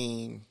really. I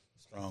mean,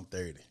 Strong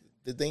 30.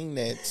 the thing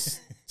that's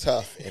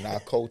tough in our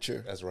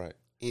culture That's right.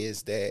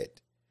 is that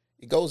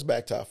it goes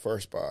back to our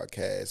first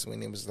podcast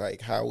when it was like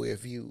how we're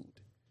viewed.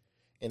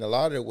 And a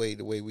lot of the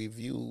way we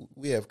view,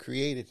 we have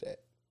created that.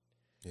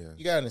 Yeah.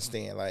 You got to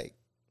understand, like,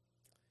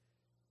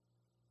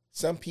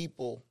 some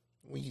people,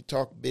 when you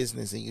talk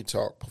business and you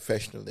talk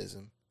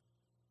professionalism,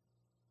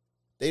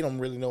 they don't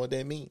really know what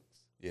that means.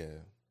 Yeah.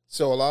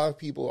 So a lot of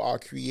people are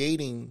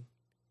creating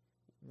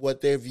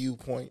what their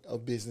viewpoint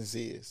of business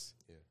is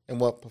and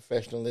what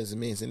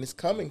professionalism is. And it's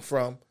coming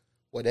from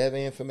whatever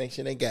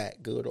information they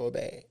got, good or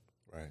bad.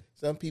 Right.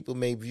 Some people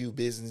may view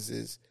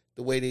businesses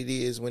the way it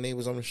is when they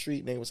was on the street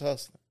and they was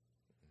hustling.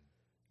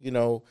 You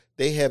know,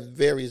 they have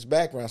various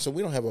backgrounds, so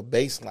we don't have a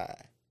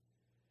baseline.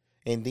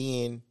 And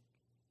then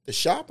the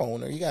shop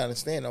owner, you got to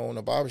understand, own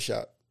a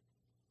barbershop,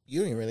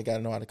 you ain't really got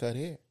to know how to cut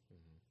hair.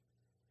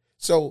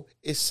 So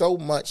it's so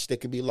much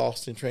that could be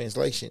lost in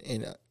translation,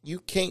 and you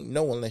can't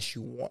know unless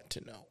you want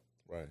to know.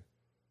 Right.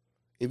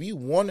 If you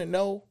want to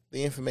know,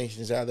 the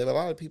information is out there, but a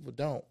lot of people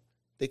don't.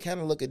 They kind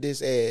of look at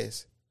this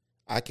as,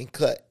 I can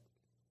cut,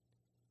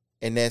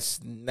 and that's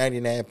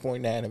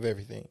 99.9 of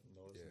everything.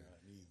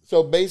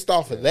 So based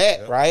off of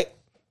that, right,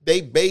 they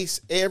base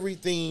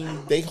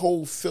everything, they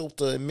whole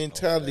filter and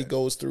mentality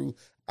goes through,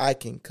 I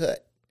can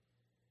cut.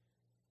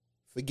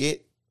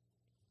 Forget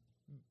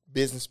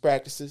business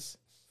practices,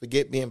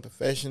 forget being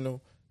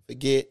professional,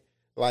 forget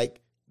like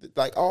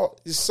all,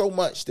 there's so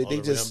much that All they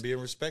around just, being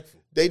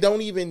respectful. they're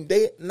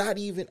not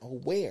even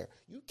aware.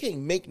 You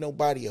can't make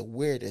nobody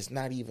aware that's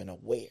not even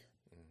aware.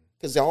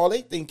 Because all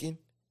they thinking,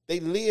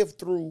 they live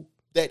through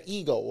that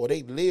ego, or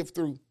they live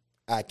through,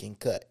 I can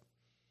cut.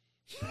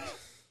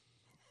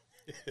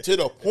 To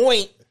the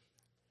point,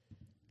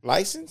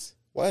 license?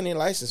 What I need a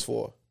license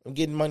for? I'm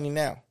getting money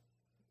now.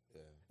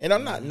 And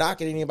I'm not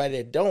knocking anybody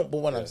that don't, but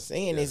what I'm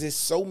saying is there's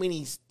so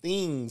many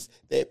things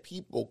that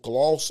people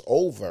gloss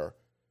over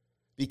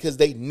because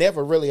they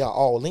never really are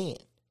all in.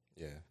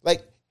 Yeah.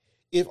 Like,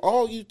 if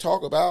all you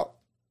talk about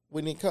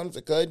when it comes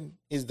to cutting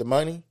is the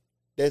money,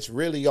 that's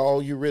really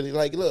all you really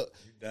like. Look,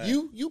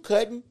 you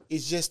cutting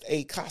is just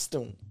a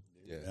costume.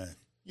 Yeah.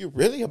 You're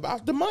really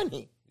about the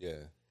money. Yeah.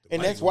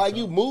 And that's why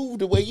you move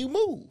the way you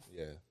move.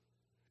 Yeah.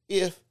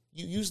 If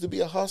you used to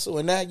be a hustler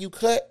and now you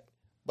cut,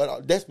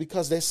 but that's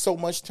because there's so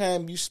much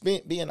time you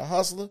spent being a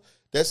hustler,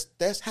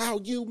 that's how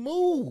you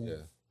move. Yeah.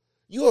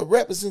 You're a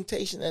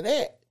representation of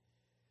that.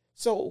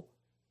 So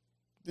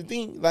the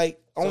thing,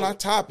 like on our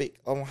topic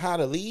on how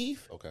to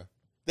leave, Okay.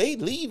 they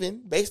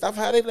leaving based off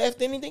how they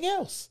left anything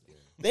else.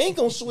 They ain't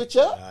gonna switch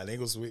up. Nah, they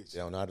gonna switch. They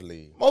don't know how to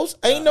lead. Most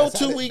ain't no That's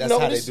how 2 they- week That's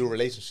notice. how they do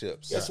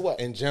relationships. Guess what?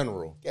 In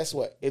general. Guess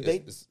what? If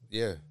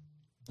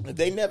If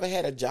they never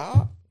had a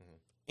job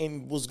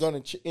and was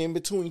gonna in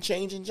between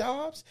changing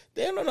jobs,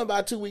 they don't know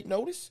about 2 week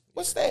notice.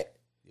 What's that?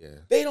 Yeah.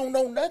 They don't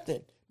know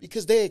nothing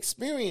because their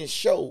experience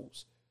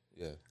shows.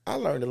 Yeah. I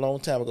learned a long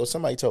time ago.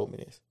 Somebody told me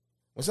this.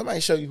 When somebody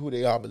show you who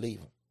they are, believe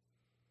them.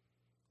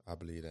 I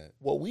believe that.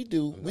 What we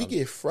do, we I'm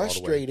get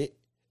frustrated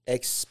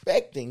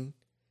expecting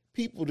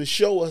people to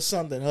show us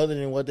something other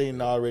than what they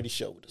already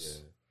showed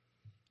us.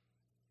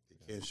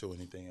 They can't show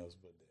anything else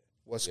but that.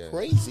 What's Yeah.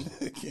 crazy,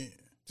 They can't.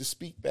 to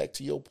speak back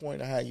to your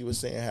point of how you were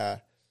saying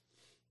how,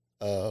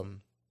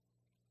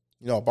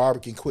 a barber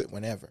can quit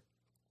whenever.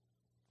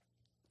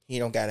 He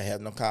don't got to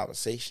have no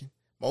conversation.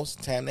 Most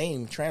of the time, they ain't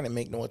even trying to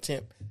make no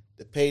attempt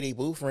to pay their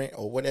booth rent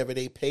or whatever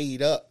they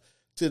paid up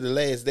to the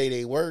last day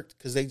they worked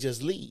because they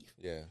just leave.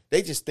 Yeah.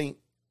 They just think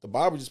the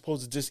barber is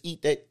supposed to just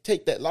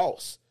take that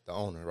loss. The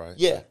owner, right?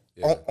 Yeah.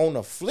 Yeah. On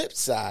the flip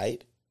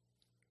side,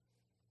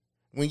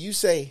 when you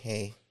say,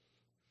 "Hey,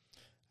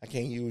 I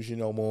can't use you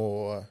no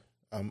more.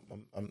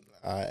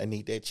 I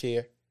need that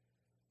chair,"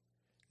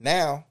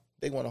 now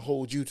they want to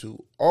hold you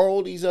to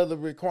all these other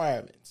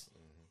requirements.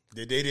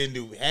 They didn't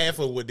do half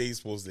of what they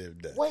supposed to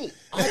have done. Wait,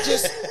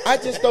 I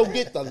just don't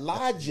get the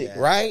logic,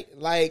 right?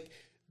 Like,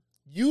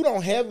 you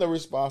don't have the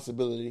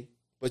responsibility,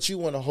 but you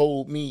want to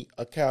hold me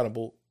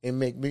accountable and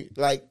make me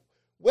like.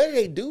 Where do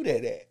they do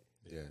that at?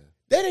 Yeah.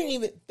 That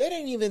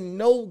ain't even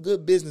no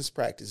good business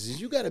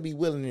practices. You got to be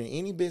willing in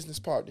any business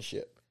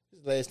partnership. This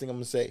is the last thing I'm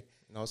gonna say.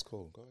 No, it's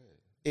cool. Go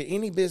ahead. In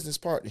any business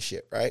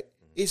partnership, right?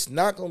 It's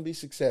not gonna be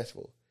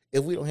successful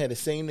if we don't have the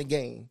same to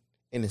gain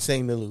and the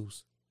same to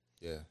lose.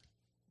 Yeah.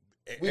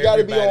 We got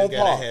to be on Everybody's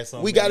gotta par. have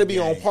something We got to in be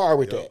the on game. par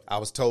with Yep. that. I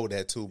was told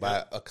that too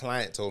by a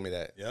client told me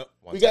that. Yep.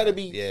 one We got to time.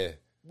 be. Yeah.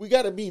 We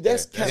got to be.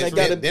 That's Yeah. kind of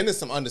Then- got to. Then there's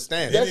some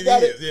understanding. That's It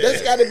got is, to. yeah.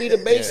 That's got to be the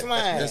Yeah.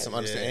 baseline. There's some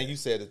understanding. Yeah. And you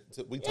said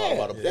it, we talked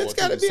about it before. That's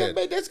got to too. be. You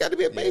said- That's got to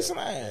be a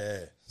baseline.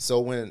 Yeah. So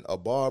when a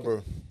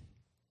barber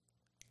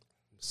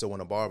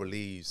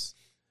leaves,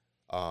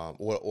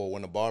 or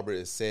when a barber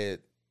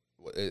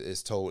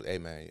is told, hey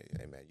man,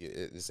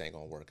 this ain't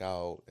gonna work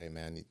out. Hey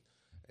man,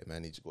 I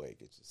need you to go ahead and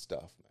get your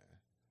stuff, man.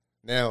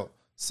 Now,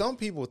 some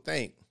people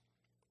think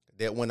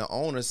that when the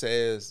owner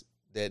says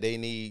that they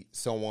need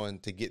someone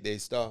to get their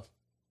stuff,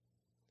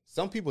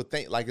 some people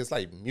think like it's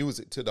like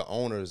music to the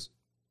owner's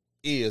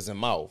ears and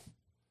mouth.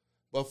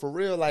 But for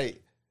real,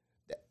 like,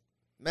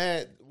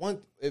 man,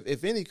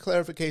 if any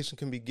clarification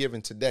can be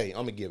given today,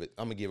 I'm gonna give it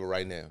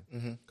right now.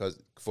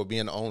 Because for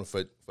being the owner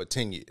for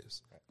 10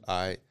 years,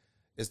 all right,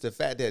 it's the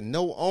fact that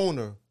no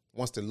owner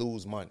wants to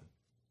lose money.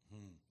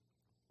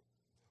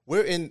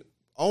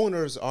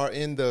 Owners are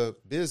in the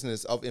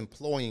business of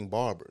employing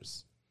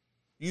barbers.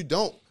 You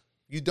don't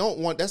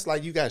want, that's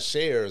like you got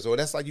shares, or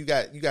that's like you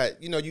got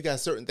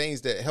certain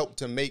things that help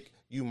to make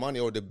you money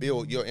or to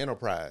build your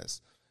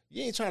enterprise.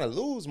 You ain't trying to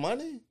lose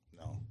money.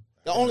 No.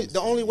 The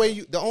only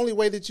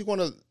way that you're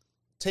gonna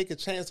take a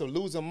chance of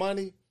losing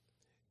money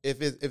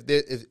if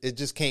it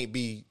just can't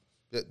be,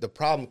 the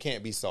problem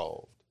can't be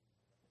solved.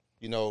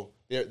 You know,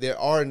 there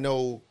are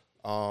no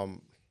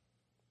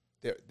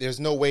there's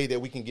no way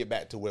that we can get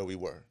back to where we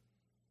were.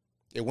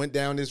 It went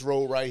down this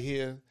road right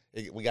here.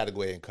 We got to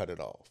go ahead and cut it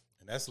off.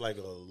 And that's like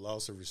a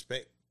loss of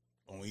respect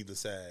on either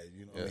side.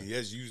 You know, Yeah. I mean,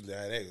 that's usually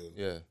how that goes.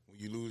 Yeah, When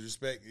you lose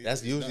respect,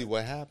 that's it's usually done.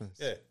 what happens.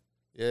 Yeah.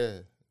 Yeah,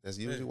 that's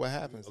usually what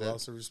happens. A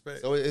loss of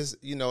respect. So it's,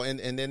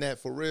 and then that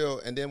for real,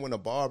 and then when a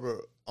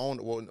barber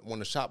owner, when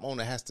the shop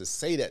owner has to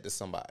say that to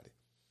somebody,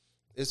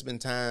 it's been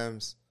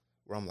times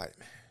where I'm like,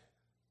 man,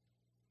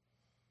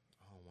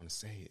 I don't want to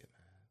say it,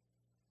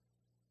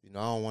 man. You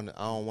know, I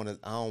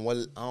don't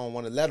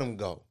want to let them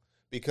go,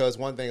 because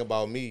one thing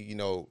about me,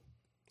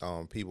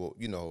 people,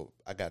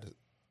 I got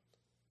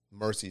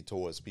mercy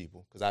towards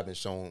people because I've been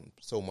shown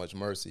so much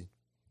mercy,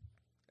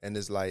 and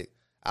it's like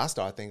I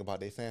start thinking about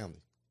their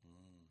family.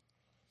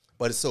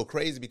 But it's so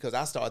crazy because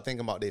I started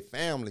thinking about their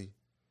family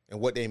and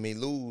what they may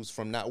lose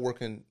from not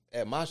working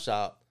at my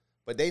shop,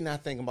 but they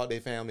not thinking about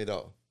their family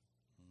though.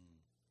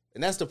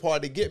 And that's the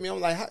part that get me.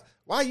 I'm like,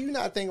 why are you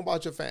not thinking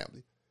about your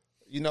family?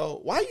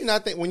 Why you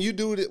not think when you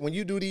do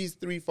these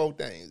 3-4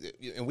 things?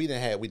 And we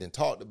didn't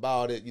talked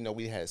about it.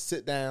 We had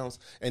sit downs,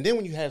 and then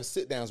when you have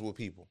sit downs with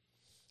people,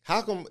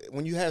 how come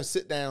when you have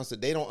sit downs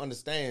that they don't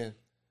understand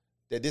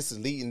that this is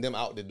leading them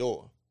out the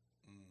door?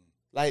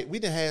 Like we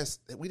done had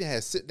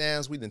sit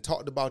downs, we done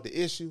talked about the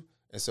issue,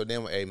 and so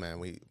then hey man,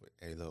 we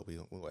gonna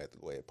have to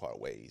go ahead and part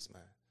ways,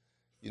 man.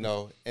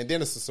 And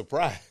then it's a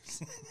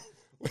surprise.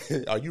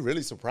 Are you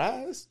really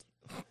surprised?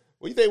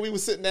 What do you think we were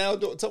sitting down?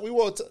 What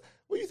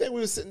do you think we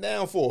were sitting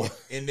down for?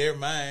 In their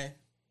mind,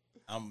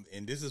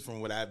 and this is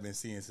from what I've been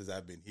seeing since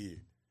I've been here,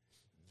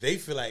 they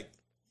feel like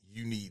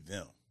you need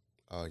them.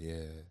 Oh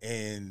yeah.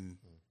 And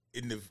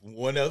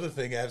one other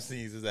thing I've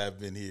seen since I've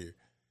been here,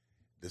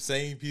 the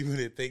same people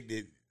that think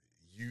that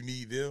you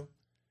need them,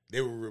 they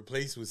were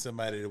replaced with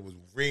somebody that was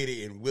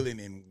ready and willing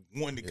and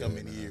wanting to come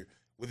in here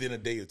within a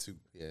day or two.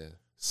 Yeah.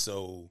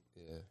 So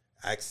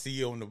I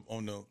see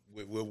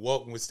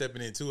with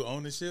stepping into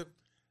ownership,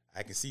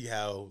 I can see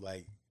how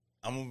like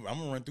I'm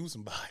gonna run through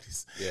some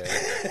bodies. Yeah.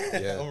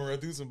 I'm gonna run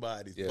through some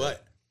bodies. Yeah.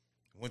 But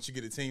once you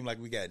get a team like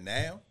we got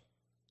now,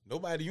 you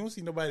don't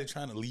see nobody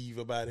trying to leave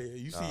about it.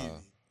 You see,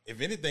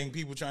 if anything,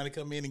 people trying to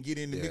come in and get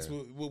in the mix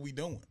with what we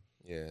doing.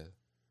 Yeah.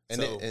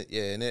 And So-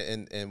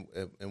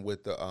 and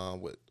with the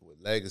with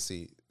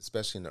legacy,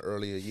 especially in the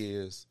earlier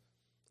years,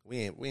 we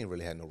ain't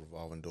really had no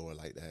revolving door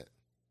like that.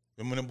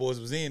 And when them boys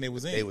was in, they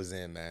was in. They was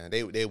in, man.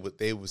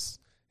 They was.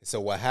 So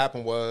what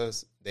happened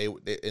was they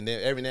and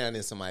then every now and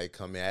then somebody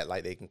come in act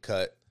like they can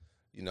cut.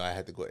 I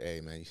had to go, hey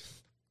man,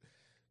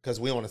 because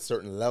we on a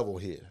certain level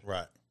here,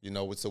 right.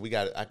 So we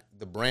got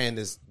the brand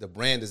is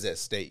at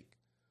stake.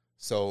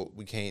 So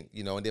we can't,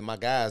 And then my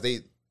guys,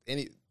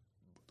 any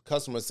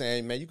customer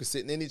saying, man, you can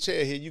sit in any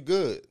chair here, you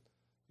good.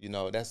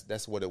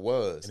 That's what it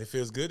was. And it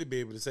feels good to be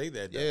able to say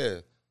that. Though.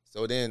 Yeah.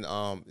 So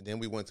then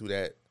we went through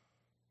that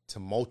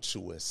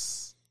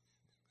tumultuous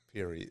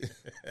period.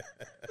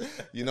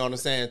 You know what I'm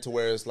saying? To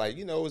where it's like,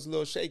 it's a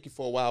little shaky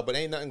for a while, but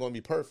ain't nothing gonna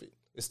be perfect.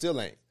 It still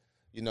ain't.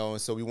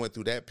 And so we went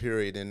through that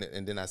period,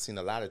 and then I seen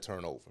a lot of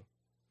turnover.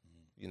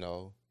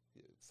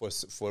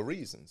 For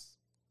reasons.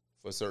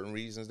 for certain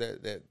reasons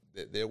that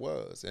there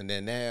was. And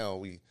then now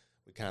we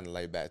kind of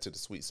like back to the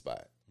sweet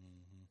spot,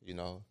 you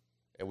know,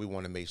 and we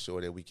want to make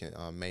sure that we can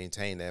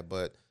maintain that.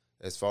 But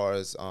as far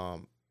as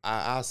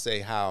I'll say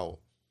how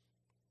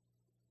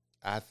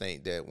I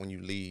think that when you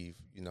leave,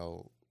 you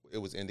know, it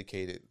was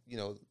indicated, you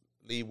know,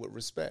 leave with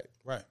respect.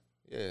 Right.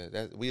 Yeah,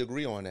 that we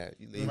agree on that.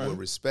 You leave with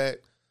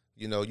respect.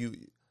 You know,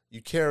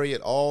 you carry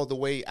it all the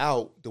way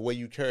out the way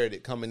you carried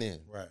it coming in.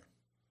 Right.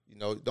 You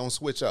know, don't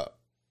switch up.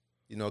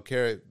 You know,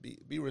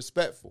 be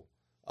respectful.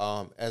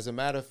 As a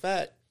matter of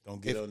fact,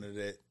 don't get under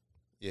that.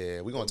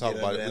 Yeah, we're gonna talk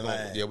about it.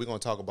 We're gonna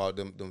talk about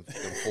them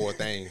 4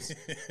 things.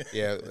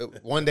 Yeah,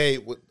 one day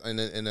in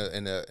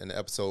the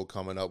episode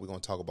coming up, we're gonna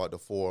talk about the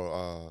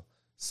 4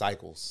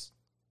 cycles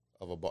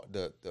of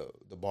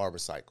the barber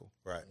cycle.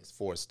 Right, it's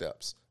 4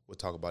 steps. We'll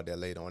talk about that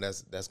later on.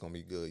 That's gonna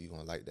be good. You're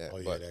gonna like that. Oh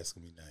yeah, that's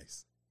gonna be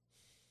nice.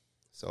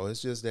 So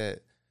it's just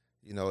that,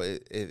 you know,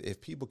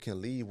 if people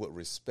can leave with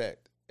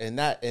respect and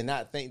not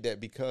think that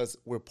because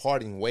we're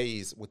parting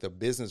ways with a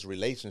business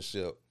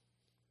relationship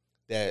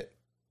that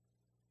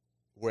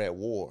we're at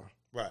war.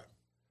 Right.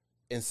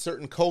 In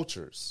certain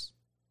cultures,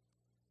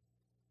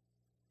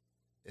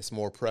 it's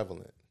more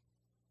prevalent.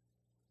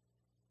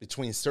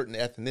 Between certain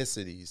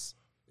ethnicities,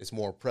 it's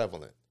more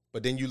prevalent.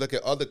 But then you look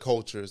at other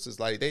cultures, it's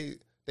like they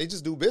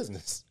just do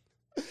business.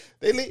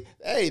 They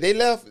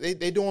left.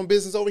 They doing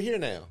business over here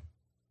now.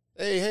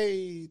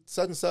 Hey,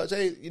 such and such.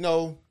 Hey, you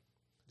know,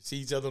 see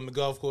each other on the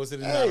golf course. It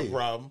is not a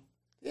problem.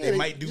 Yeah, they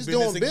might do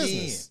business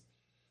again.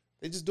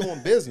 They just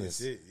doing business.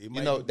 You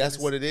know, that's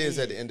what it is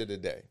at the end of the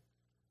day.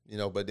 You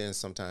know, but then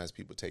sometimes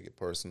people take it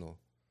personal.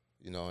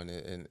 You know,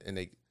 and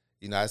they,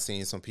 you know, I've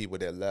seen some people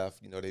that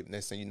left. You know, they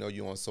next thing you know,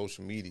 you on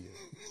social media.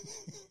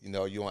 You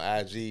know, you on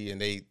IG, and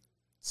they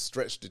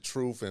stretch the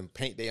truth and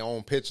paint their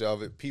own picture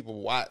of it.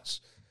 People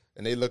watch,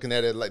 and they looking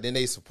at it like then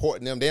they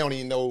supporting them. They don't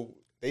even know.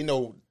 They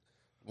know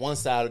one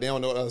side, or they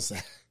don't know the other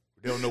side.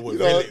 They don't know what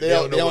really. They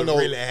don't know what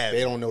really happened.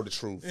 They don't know the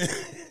truth.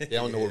 They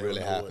don't know what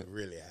really happened. What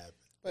really happened.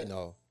 But you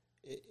know,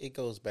 it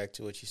goes back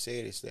to what you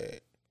said. Is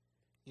that,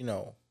 you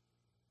know,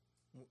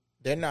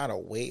 they're not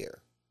aware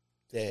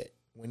that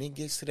when it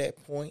gets to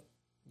that point,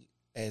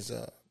 as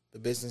the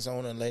business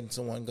owner letting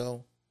someone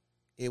go,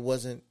 it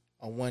wasn't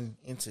a one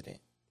incident.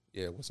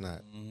 Yeah, it was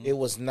not. Mm-hmm. It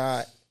was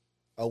not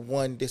a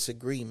one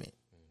disagreement.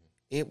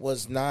 Mm-hmm. It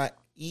was not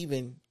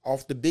even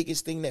off the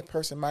biggest thing that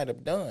person might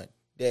have done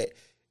that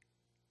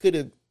could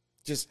have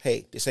just,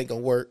 hey, this ain't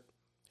gonna work.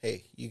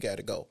 Hey, you got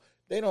to go.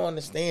 They don't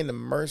understand the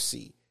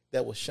mercy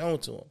that was shown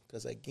to them.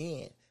 Because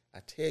again, I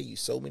tell you,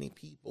 so many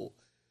people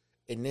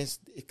in this,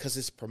 because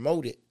it's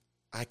promoted,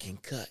 I can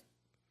cut.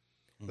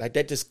 Like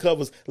that just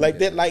covers, like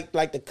that,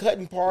 like the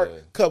cutting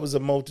part covers a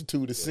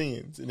multitude of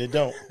sins, and it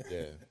don't.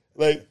 Yeah.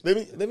 Like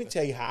let me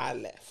tell you how I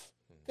left,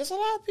 because a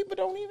lot of people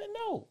don't even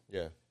know.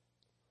 Yeah.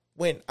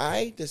 When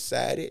I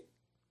decided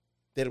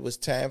that it was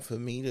time for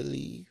me to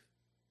leave,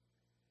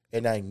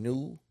 and I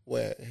knew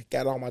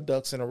got all my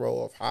ducks in a row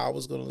of how I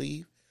was going to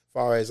leave, as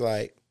far as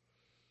like,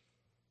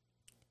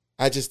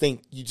 I just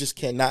think you just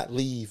cannot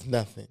leave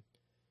nothing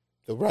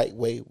the right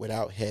way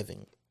without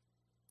having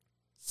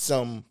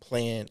some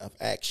plan of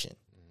action.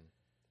 Mm-hmm.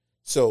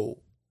 So,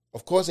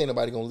 of course, ain't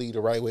nobody going to leave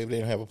the right way if they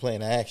don't have a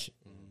plan of action.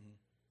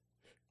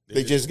 Mm-hmm.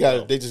 They just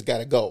got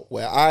to go.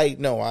 Well, I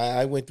know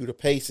I went through the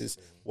paces.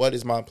 Mm-hmm. What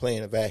is my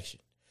plan of action?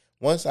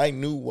 Once I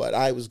knew what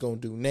I was going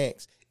to do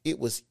next, it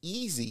was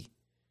easy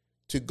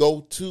to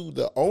go to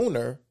the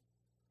owner,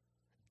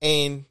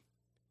 and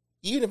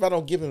even if I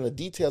don't give him the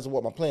details of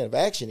what my plan of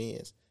action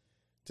is,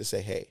 to say,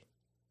 hey,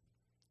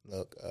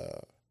 look,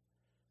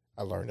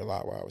 I learned a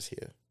lot while I was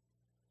here.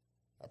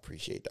 I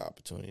appreciate the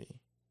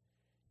opportunity,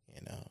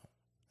 and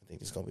I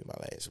think this is going to be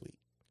my last week.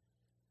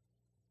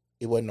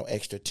 It wasn't no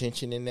extra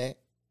tension in that.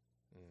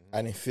 Mm-hmm.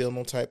 I didn't feel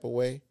no type of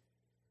way,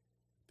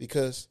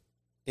 because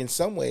in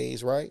some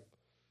ways, right,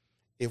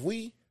 if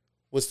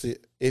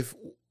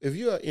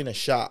you're in a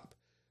shop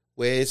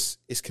where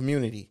it's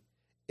community,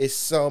 it's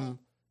some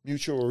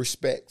mutual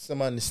respect,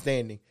 some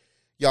understanding,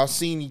 y'all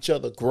seen each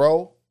other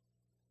grow,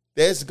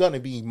 there's going to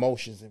be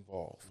emotions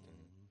involved.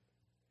 Mm-hmm.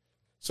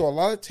 So a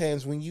lot of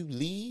times when you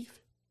leave,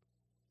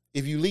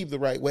 if you leave the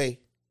right way,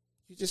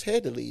 you just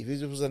had to leave.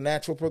 It was a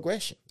natural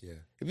progression. Yeah.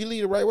 If you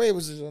leave the right way, it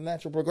was just a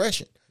natural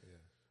progression. Yeah.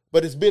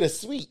 But it's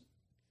bittersweet,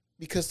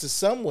 because to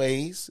some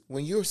ways,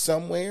 when you're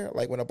somewhere,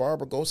 like when a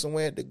barber goes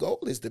somewhere, the goal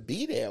is to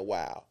be there a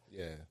while.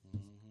 Yeah.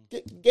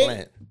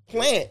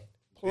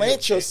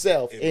 Plant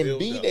yourself and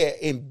be there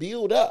and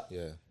build up.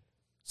 Yeah.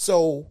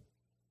 So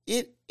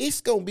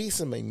it's gonna be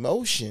some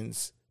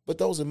emotions, but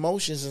those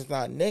emotions is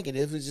not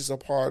negative. It's just a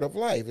part of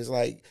life. It's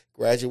like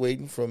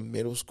graduating from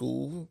middle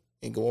school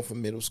and going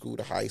from middle school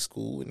to high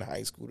school and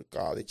high school to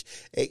college.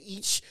 At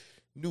each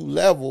new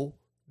level,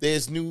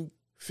 there's new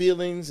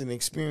feelings and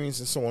experience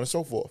and so on and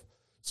so forth.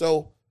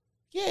 So,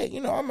 yeah,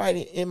 you know, I might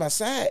in my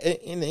side,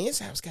 in the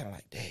inside, I was kind of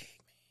like, dang, man.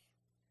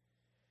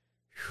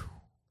 Whew.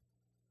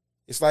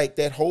 It's like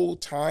that whole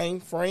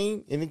time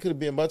frame, and it could have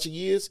been a bunch of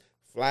years,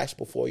 flash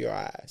before your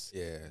eyes.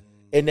 Yeah.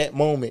 In that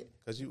moment.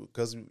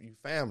 because you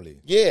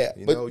family. Yeah,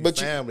 You but know, but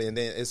you family, and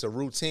then it's a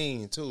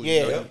routine too.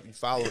 Yeah. You know, you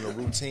following a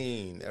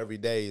routine every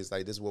day. It's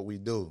like this is what we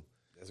do.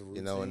 That's a routine.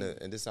 You know,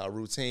 and this is our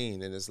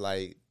routine, and it's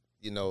like,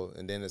 you know,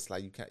 and then it's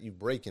like you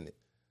breaking it,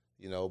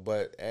 you know.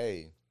 But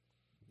hey,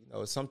 you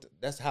know, it's something.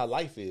 That's how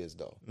life is,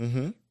 though.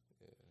 Mm-hmm.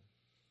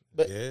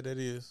 But yeah, that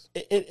is.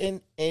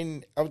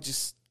 And I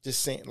was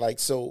just saying, like,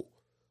 so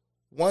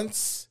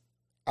once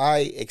I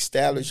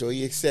established or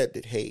you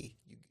accepted, hey,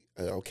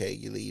 okay,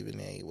 you're leaving.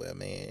 Hey, well,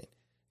 man,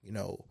 you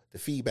know, the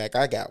feedback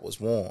I got was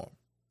warm.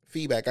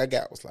 Feedback I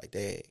got was like,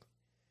 Dad,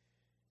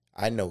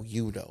 I know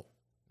you though.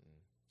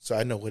 So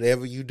I know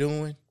whatever you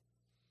doing,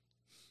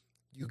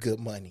 you good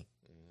money.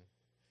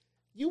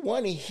 You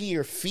want to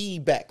hear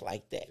feedback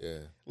like that. Yeah.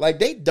 Like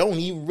they don't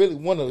even really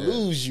want to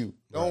lose you.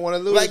 Don't want to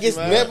lose. Like you, it's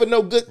man. never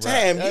no good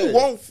time. Right. You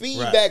want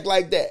feedback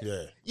like that.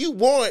 Yeah. You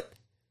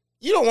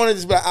don't want to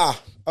just be like,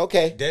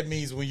 okay. That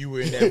means when you were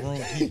in that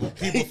room,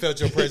 people felt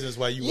your presence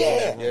while you were in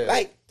that room. Yeah.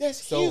 Like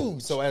that's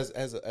huge. So as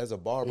a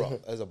barber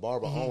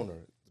owner,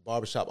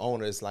 barbershop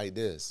owner, it's like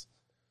this.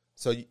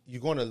 So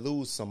you're going to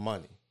lose some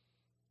money,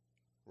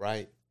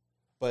 right?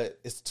 But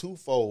it's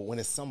twofold when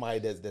it's somebody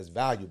that's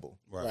valuable.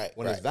 Right.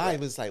 When it's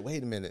valuable, it's like,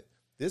 wait a minute,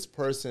 this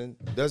person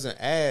doesn't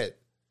add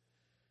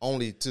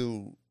only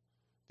to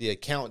the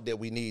account that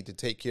we need to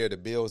take care of the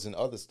bills and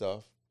other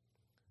stuff.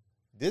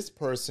 This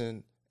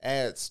person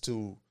adds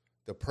to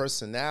the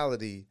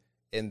personality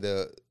and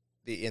the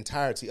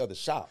entirety of the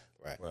shop.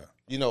 Right.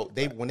 You know,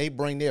 when they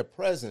bring their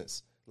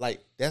presence,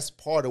 like that's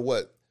part of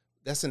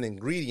that's an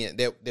ingredient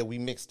that we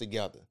mix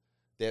together,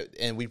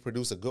 and we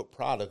produce a good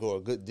product or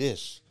a good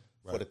dish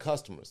for the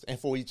customers and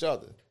for each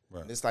other.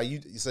 Right. It's like you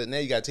said, now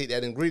you got to take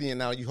that ingredient.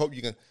 Now you hope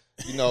you can,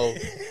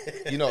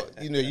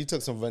 you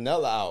took some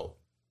vanilla out.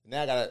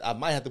 Now I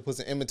might have to put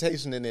some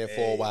imitation in there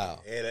for a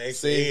while. Add an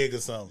extra egg or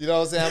something. You know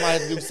what I'm saying? I might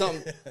have to do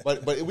something.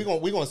 But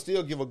we're gonna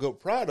still give a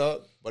good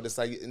product. But it's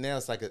like now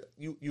it's like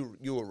you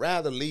would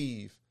rather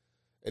leave,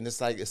 and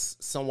it's like it's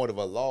somewhat of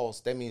a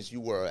loss. That means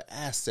you were an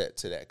asset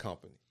to that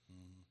company.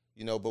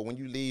 You know, but when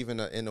you leave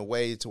in a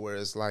way to where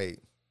it's like,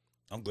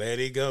 I'm glad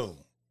they go.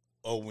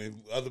 Or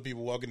when other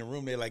people walk in the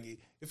room, they're like,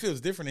 it feels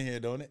different in here,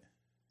 don't it?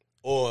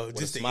 Or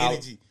just the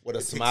energy. With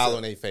a smile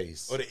on their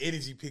face. Or the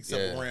energy picks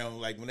up around.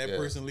 Like when that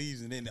person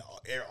leaves and then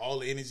all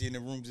the energy in the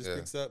room just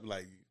picks up.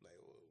 Like,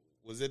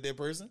 was that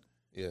person?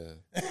 Yeah.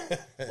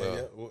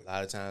 Well, a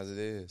lot of times it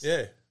is.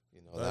 Yeah.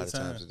 You know, a lot of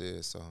times it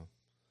is. So,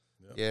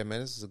 yeah,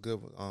 man, this is a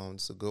good one.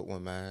 It's a good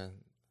one, man.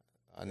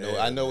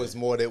 I know it's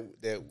more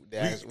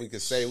that we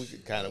could say. We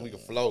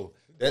could flow.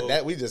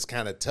 That we just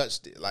kind of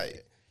touched it,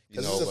 like.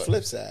 Because it's a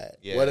flip side.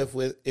 Yeah. What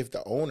if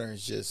the owner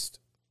is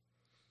just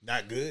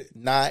not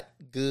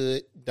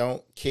good,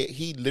 don't care?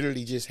 He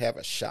literally just have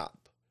a shop.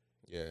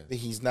 Yeah,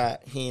 he's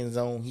not hands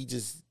on. He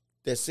just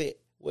that's it.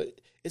 What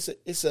it's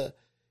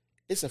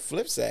a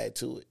flip side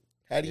to it.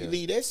 How do you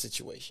leave that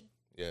situation?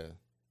 Yeah.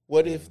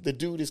 What if the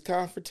dude is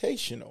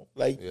confrontational?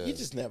 Like you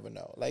just never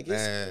know. Like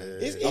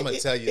I'm gonna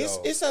tell you,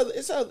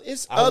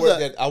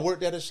 I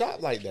worked at a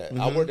shop like that.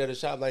 I worked at a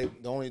shop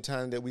like the only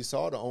time that we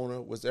saw the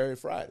owner was every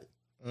Friday.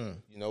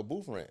 You know,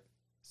 booth rent.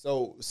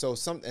 So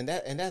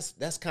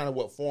that's kind of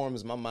what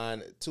forms my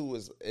mind too.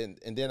 Is and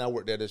then I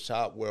worked at a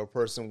shop where a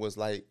person was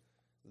like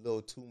a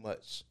little too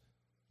much,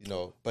 you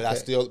know. But I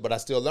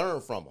still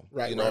learn from him.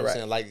 Right. You know what I'm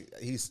saying? Like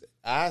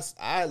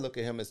I look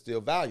at him as still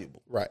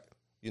valuable. Right.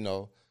 You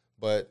know,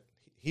 but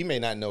he may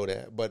not know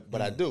that,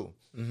 but I do.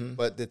 Mm-hmm.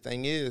 But the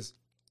thing is,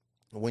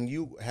 when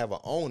you have an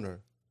owner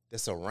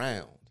that's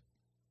around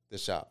the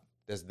shop,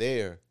 that's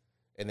there,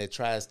 and that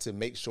tries to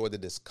make sure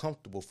that it's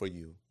comfortable for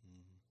you.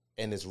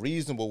 And it's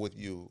reasonable with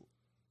you,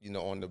 you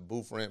know, on the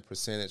booth rent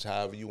percentage,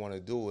 however you want to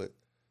do it,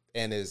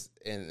 and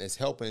it's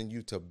helping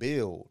you to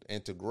build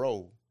and to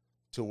grow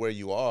to where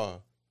you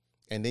are,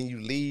 and then you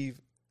leave,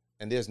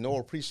 and there's no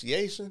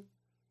appreciation,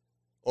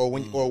 or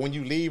when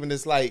you leave and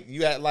it's like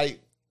you act like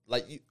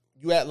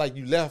you act like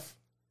you left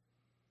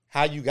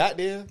how you got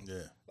there.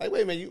 Yeah. Like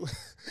wait a minute,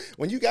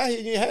 when you got here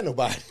you ain't had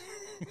nobody.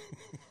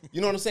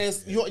 You know what I'm saying?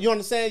 You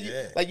understand?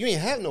 Like you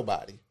ain't have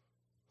nobody.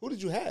 Who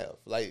did you have?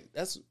 Like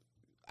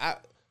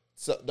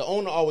So the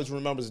owner always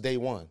remembers day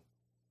one.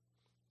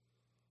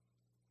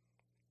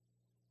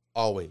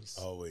 Always.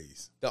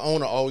 The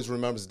owner always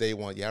remembers day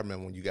one. Yeah, I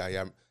remember when you got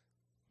here.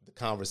 The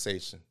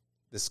conversation,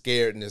 the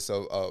scaredness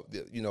of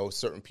you know,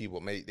 certain people,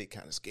 maybe they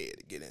kind of scared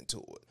to get into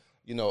it.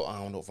 You know, I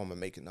don't know if I'm going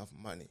to make enough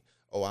money.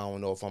 Oh, I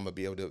don't know if I'm going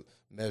to be able to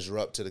measure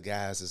up to the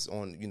guys that's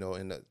on, you know,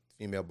 and the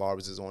female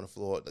barbers is on the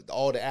floor.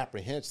 All the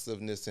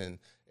apprehensiveness and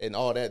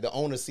all that. The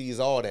owner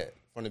sees all that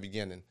from the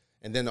beginning.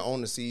 And then the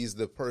owner sees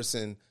the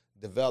person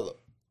develop.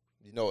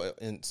 You know,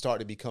 and start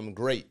to become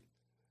great.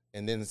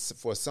 And then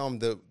for some,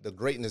 the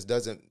greatness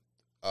doesn't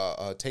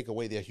take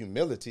away their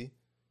humility.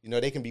 You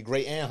know, they can be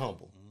great and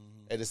humble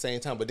at the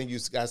same time. But then you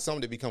got some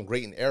that become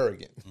great and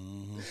arrogant.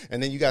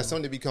 And then you got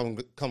some that become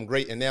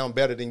great and now I'm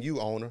better than you,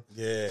 owner.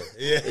 Yeah.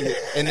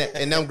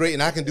 And I'm great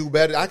and I can do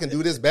better. I can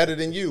do this better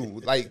than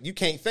you. Like, you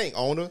can't think,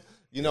 owner.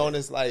 You know, and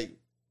it's like,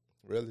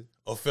 Really?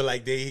 Or feel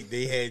like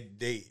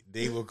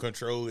they were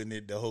controlling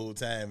it the whole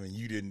time and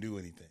you didn't do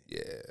anything.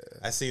 Yeah.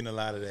 I seen a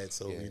lot of that.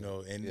 So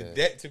and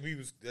that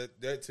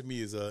to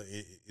me is an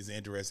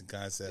interesting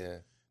concept. Yeah.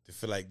 To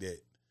feel like that,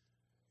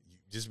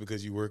 just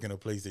because you work in a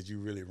place that you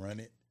really run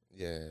it.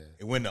 Yeah.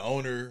 And when the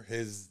owner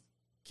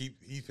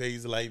he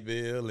pays the light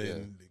bill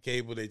and the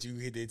cable that you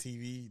hit their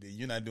TV, that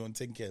you're not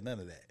taking care of none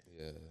of that.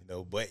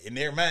 Yeah. But in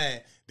their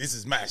mind, this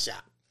is my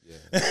shop. Yeah.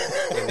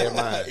 In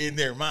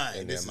their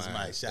mind, this is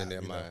my shop. In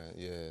their mind,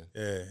 yeah.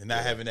 And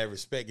not having that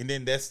respect. And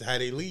then that's how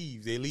they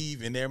leave. They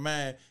leave in their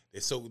mind.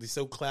 They're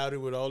so clouded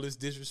with all this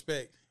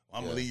disrespect.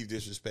 I'm gonna leave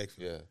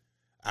disrespectful. Yeah.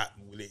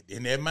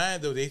 In their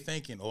mind though, they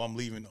thinking, I'm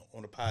leaving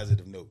on a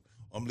positive note.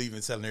 I'm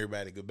leaving telling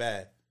everybody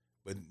goodbye.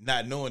 But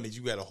not knowing that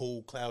you got a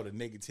whole cloud of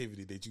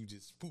negativity that you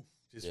just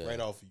right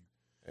off of you.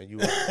 And you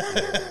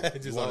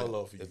just all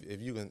off of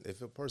you.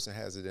 If a person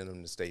has it in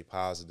them to stay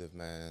positive,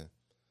 man,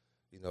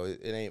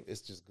 it ain't.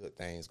 It's just good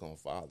things gonna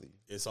follow you.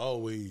 It's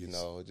always,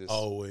 just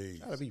always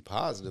gotta be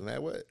positive,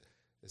 man. What,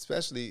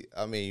 especially,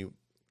 I mean,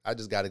 I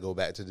just got to go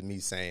back to me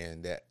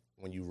saying that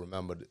when you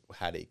remember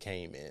how they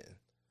came in,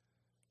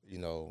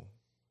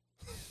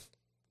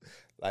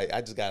 like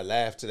I just gotta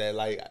laugh to that.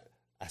 Like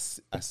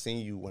I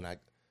seen you when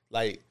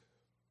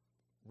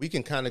we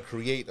can kind of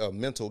create a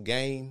mental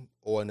game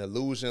or an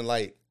illusion.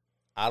 Like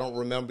I don't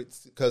remember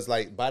because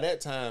like by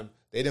that time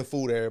they didn't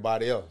fool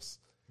everybody else.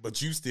 But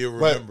you still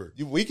remember.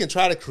 We can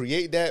try to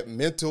create that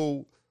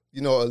mental,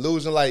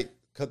 illusion. Like,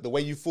 cause the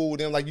way you fooled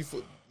them, like you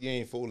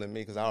ain't fooling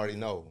me because I already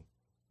know.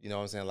 You know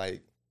what I'm saying?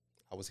 Like,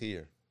 I was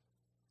here.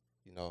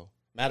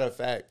 Matter of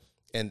fact,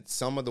 and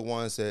some of the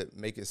ones that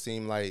make it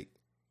seem like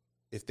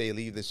if they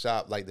leave the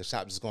shop, like the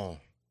shop just gone.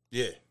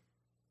 Yeah.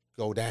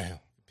 Go down.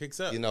 Picks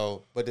up.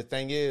 But the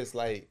thing is,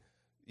 like,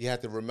 you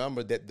have to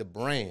remember that the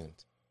brand,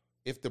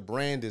 if the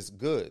brand is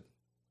good,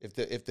 if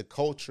the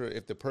culture,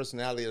 if the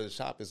personality of the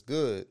shop is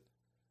good,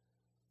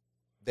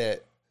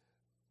 that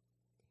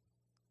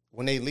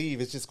when they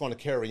leave, it's just going to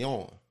carry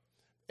on.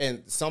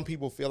 And some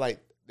people feel like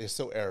they're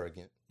so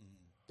arrogant.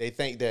 Mm-hmm. They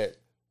think that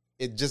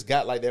it just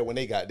got like that when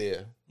they got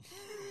there.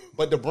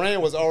 But the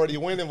brand was already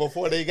winning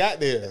before they got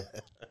there.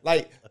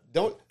 Like,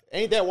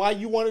 ain't that why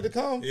you wanted to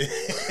come?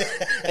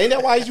 Ain't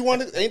that why you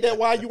wanted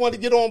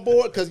to get on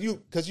board? Because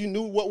you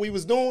knew what we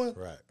was doing?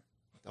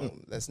 Right.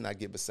 Let's not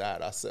get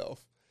beside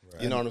ourselves.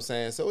 Right. You know what I'm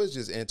saying? So it's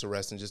just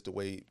interesting, just the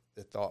way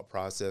the thought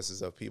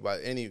processes of people.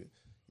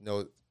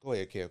 Go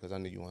ahead, Kev, because I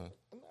knew you want to.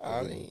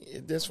 I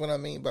mean, that's what I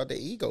mean about the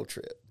ego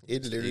trip.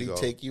 It literally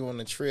take you on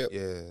a trip,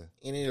 and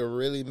it'll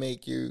really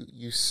make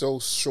you so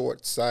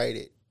short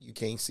sighted. You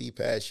can't see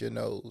past your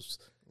nose.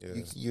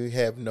 Yeah. You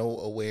have no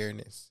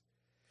awareness.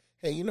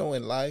 Hey, in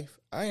life,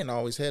 I ain't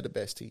always had the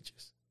best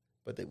teachers,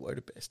 but they were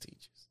the best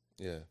teachers.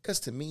 Yeah, because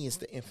to me, it's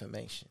the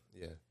information.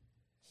 Yeah,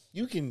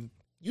 you can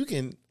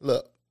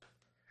look.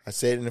 I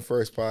said it in the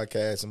first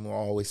podcast, and I'm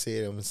always say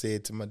it. I'm gonna say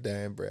it to my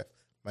dying breath.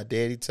 My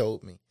daddy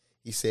told me.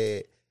 He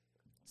said,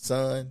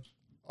 son,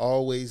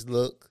 always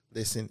look,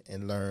 listen,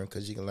 and learn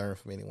because you can learn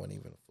from anyone,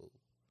 even a fool.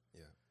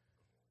 Yeah.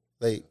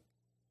 Like,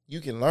 you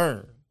can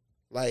learn.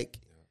 Like,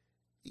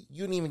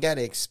 you don't even got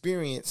to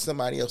experience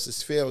somebody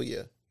else's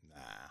failure.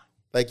 Nah.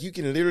 Like, you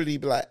can literally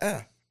be like,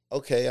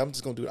 okay, I'm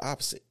just going to do the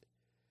opposite.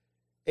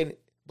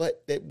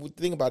 But the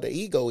thing about the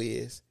ego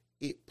is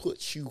it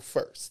puts you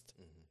first.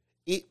 Mm-hmm.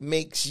 It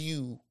makes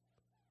you,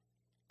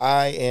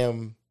 I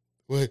am...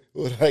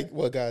 Like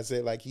what God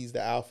said, like he's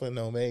the Alpha and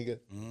Omega.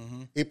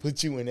 Mm-hmm. It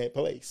puts you in that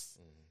place.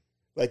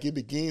 Mm-hmm. Like it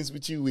begins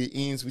with you, it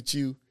ends with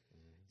you.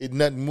 It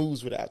nothing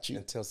moves without you.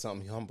 Until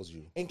something humbles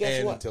you. And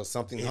guess what? Until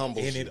something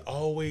humbles you. And it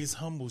always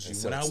humbles you.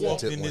 When I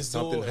walked in this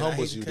door, something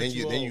humbles you, then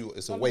you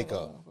it's a wake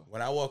up.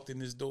 When I walked in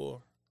this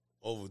door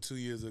over 2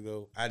 years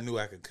ago, I knew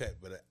I could cut,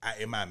 but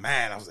in my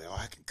mind I was like,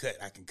 I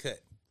can cut.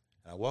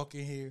 And I walk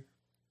in here,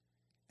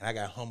 and I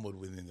got humbled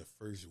within the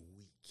first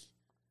week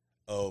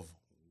of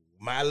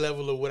my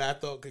level of what I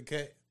thought could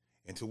cut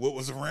into what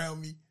was around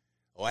me.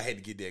 I had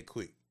to get that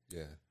quick.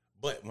 Yeah.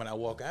 But when I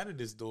walk out of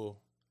this door,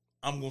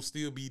 I'm going to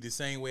still be the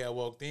same way I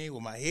walked in.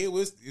 With my head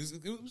it's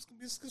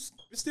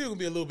still going to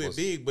be a little bit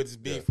big, but it's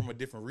big from a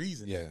different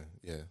reason. Yeah,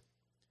 yeah.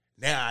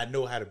 Now I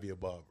know how to be a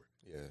barber.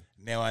 Yeah.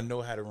 Now I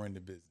know how to run the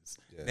business.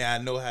 Yeah. Now I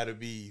know how to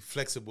be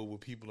flexible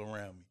with people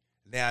around me.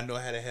 Now I know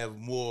how to have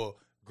more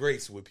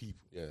grace with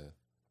people. Yeah.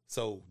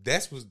 So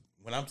that's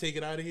when I'm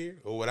taking out of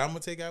here, or what I'm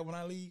going to take out when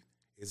I leave,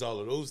 it's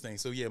all of those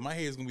things. So, yeah, my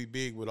head's going to be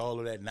big with all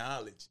of that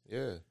knowledge.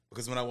 Yeah.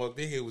 Because when I walked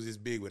in here, it was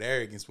just big with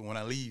arrogance. But when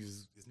I leave,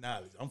 it's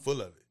knowledge. I'm full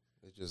of it.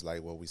 It's just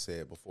like what we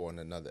said before in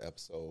another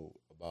episode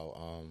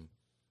about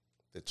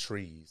the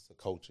trees, the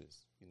coaches.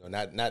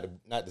 Not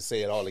to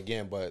say it all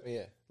again, but,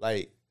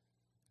 like,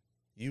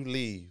 you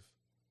leave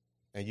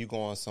and you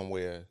going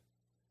somewhere,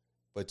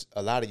 but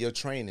a lot of your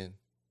training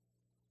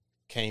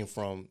came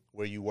from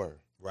where you were.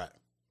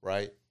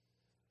 Right?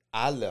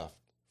 I left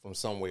from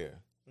somewhere.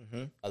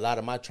 Mm-hmm. A lot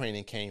of my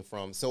training came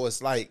from, so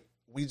it's like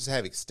we just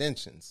have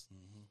extensions.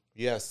 Mm-hmm.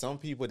 You have some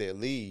people that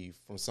leave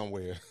from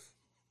somewhere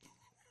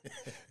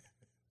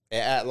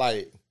and act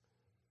like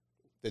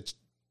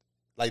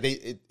Like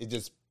they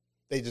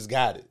just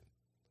got it.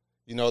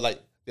 You know, like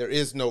there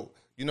is no,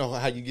 you know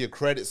how you give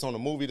credits on a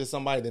movie to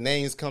somebody, the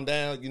names come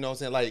down, you know what I'm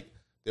saying? Like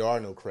there are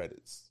no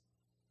credits.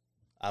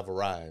 I've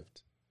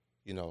arrived,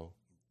 you know.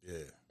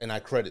 Yeah. And I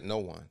credit no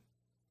one.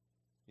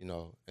 You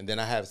know, and then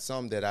I have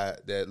some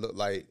that look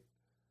like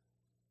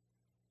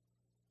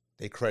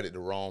they credit the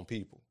wrong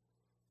people.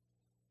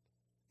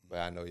 But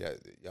I know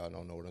y'all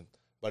don't know them.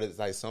 But it's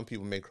like some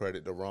people may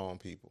credit the wrong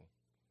people,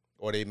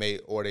 or they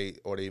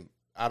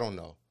I don't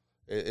know.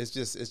 It's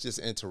just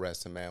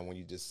interesting, man, when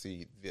you just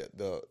see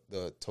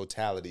the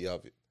totality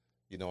of it,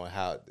 you know, and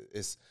how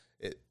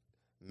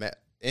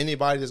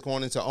anybody that's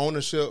going into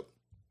ownership,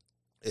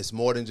 it's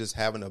more than just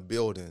having a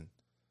building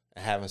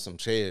and having some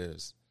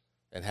chairs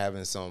and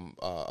having some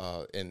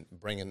and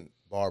bringing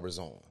barbers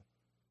on.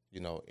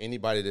 You know,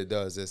 anybody that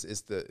does this,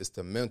 it's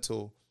the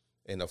mental,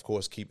 and of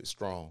course keep it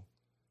strong.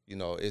 You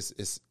know,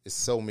 it's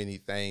so many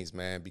things,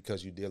 man,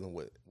 because you're dealing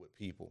with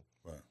people.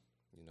 Right.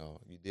 You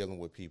know, you're dealing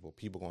with people.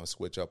 People going to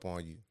switch up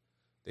on you.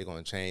 They're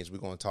going to change. We're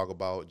going to talk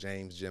about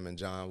James, Jim, and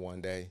John one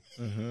day.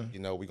 Mm-hmm. You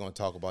know, we're going to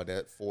talk about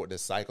that the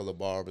cycle of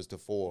barbers, the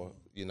four,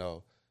 you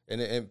know.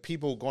 And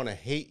people going to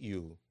hate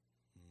you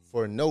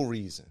for no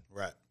reason.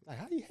 Right. Like,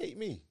 how do you hate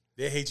me?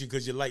 They hate you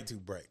because your light too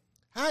bright.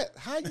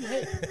 How you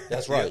hate?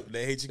 That's right. Yeah,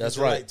 they hate you because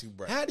your light too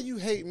bright. How do you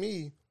hate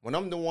me when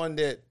I'm the one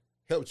that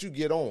helped you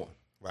get on?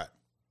 Right.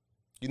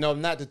 You know,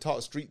 not to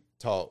talk street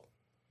talk,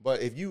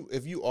 but if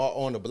you are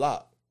on the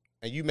block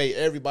and you made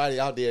everybody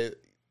out there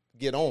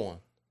get on,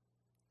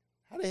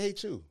 how they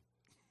hate you?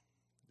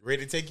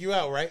 Ready to take you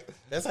out, right?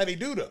 That's how they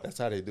do, though. That's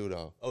how they do,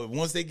 though. Oh,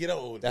 once they get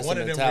on, That's one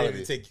the of them mentality.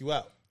 ready to take you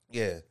out.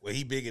 Yeah. Well,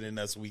 he bigger than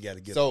us, so we got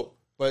to get. So,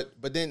 but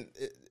then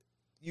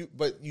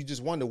you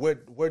just wonder where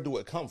do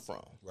it come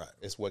from? Right.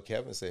 It's what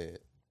Kevin said.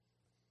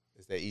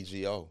 It's that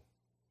EGO.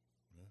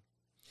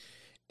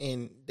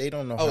 And they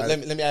don't know. Oh, let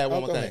me add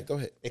one more thing. Go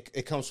ahead.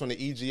 It comes from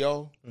the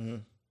EGO, Mm-hmm.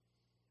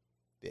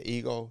 the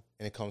ego,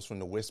 and it comes from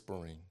the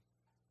whispering.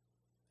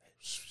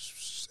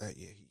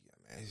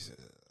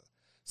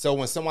 So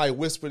when somebody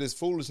whispers this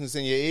foolishness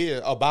in your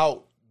ear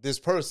about this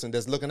person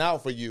that's looking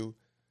out for you,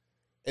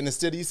 and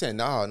instead of you saying,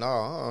 no,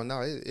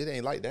 it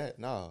ain't like that.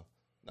 No,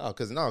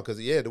 because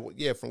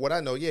from what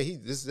I know, he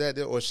this is that,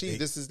 or she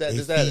this is that,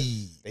 this that.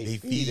 They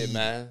feed it,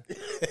 man.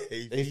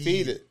 They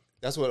feed it.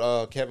 That's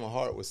what Kevin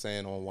Hart was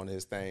saying on one of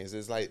his things.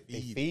 It's like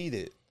they feed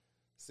it.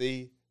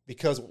 See,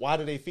 because why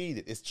do they feed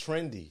it? It's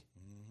trendy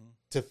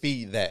to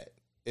feed that.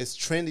 It's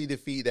trendy to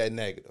feed that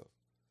negative.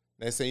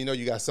 They say,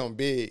 you got something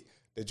big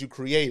that you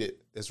created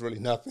that's really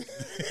nothing.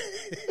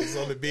 It's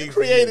only big. You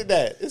created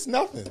that. It's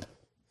nothing.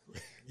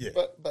 Yeah.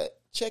 But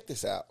check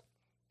this out.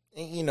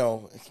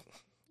 And,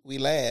 we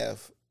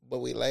laugh, but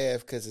we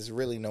laugh because there's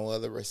really no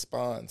other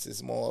response.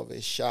 It's more of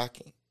it's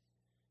shocking.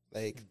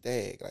 Like,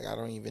 dang, like I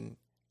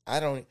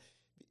don't.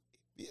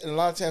 And a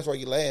lot of times why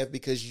you laugh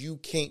because you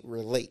can't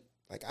relate.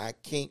 Like I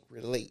can't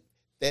relate.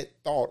 That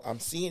thought, I'm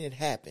seeing it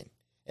happen.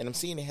 And I'm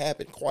seeing it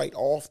happen quite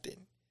often.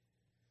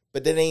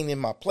 But that ain't in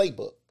my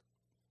playbook.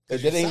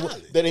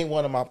 That ain't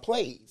one of my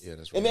plays. Yeah,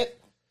 that's right. And that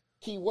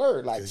key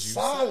word, like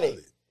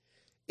solid.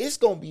 It's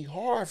going to be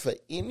hard for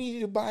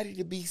anybody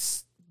to be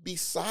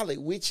solid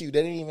with you that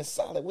ain't even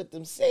solid with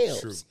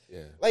themselves. True.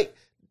 Yeah. Like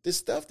the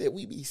stuff that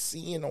we be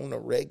seeing on the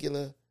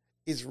regular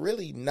is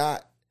really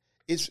not.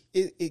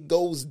 It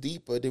goes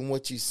deeper than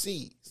what you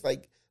see. It's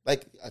like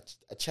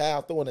a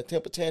child throwing a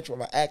temper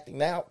tantrum or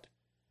acting out.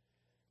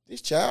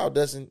 This child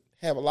doesn't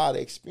have a lot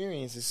of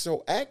experiences,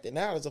 so acting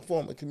out is a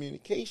form of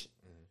communication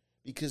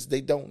because they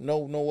don't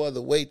know no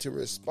other way to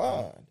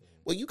respond.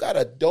 Well, you got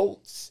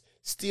adults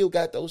still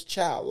got those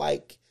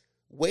childlike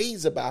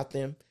ways about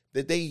them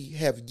that they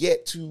have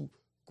yet to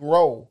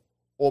grow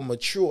or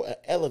mature or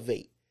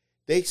elevate.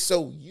 They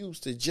so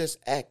used to just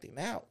acting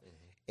out,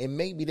 and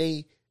maybe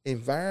they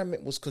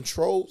environment was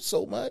controlled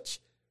so much,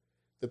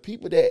 the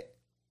people that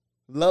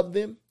love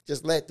them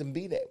just let them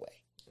be that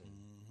way.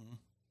 Mm-hmm.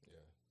 Yeah.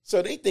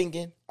 So they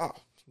thinking, oh,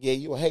 yeah,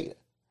 you a hater.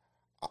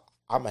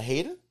 I'm a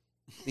hater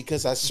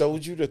because I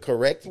showed you the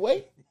correct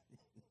way.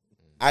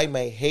 I'm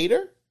a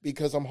hater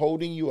because I'm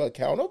holding you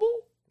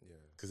accountable. Yeah,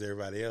 because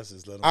everybody else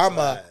is letting them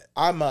slide.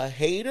 I'm a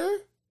hater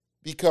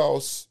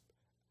because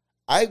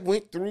I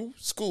went through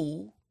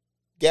school,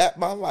 got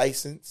my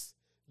license.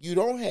 You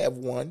don't have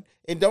one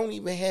and don't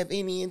even have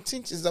any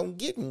intentions on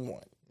getting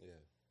one. Yeah.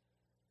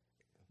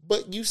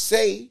 But you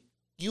say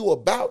you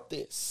about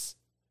this.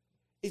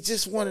 It's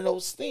just one of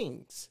those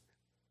things.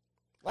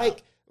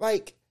 Like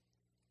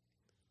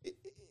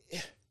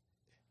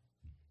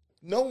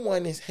no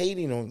one is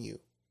hating on you.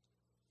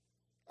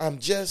 I'm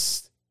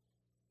just,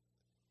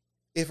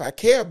 if I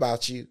care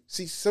about you,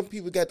 see, some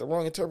people got the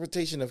wrong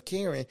interpretation of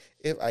caring.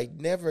 If I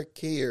never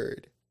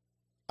cared,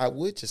 I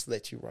would just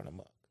let you run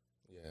amok.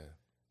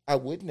 I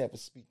would never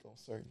speak on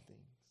certain things.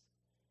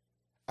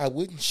 I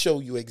wouldn't show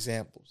you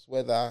examples,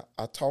 whether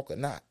I talk or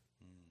not.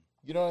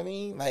 You know what I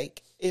mean?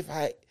 Like,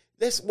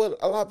 that's what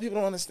a lot of people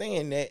don't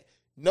understand, that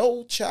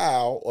no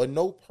child or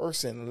no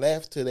person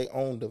left to their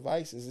own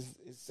devices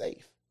is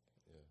safe.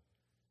 Yeah.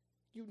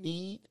 You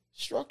need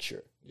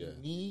structure. Yeah.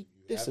 You need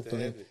You have to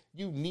discipline. have it.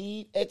 You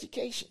need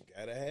education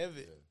Gotta have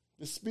it.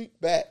 to speak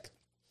back,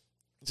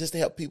 just to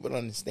help people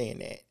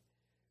understand that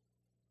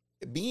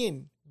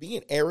being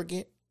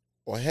arrogant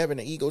or having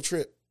an ego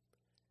trip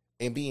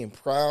and being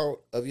proud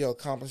of your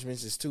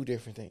accomplishments is two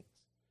different things,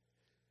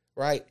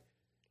 right?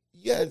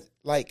 Yeah,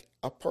 like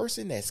a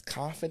person that's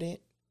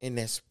confident and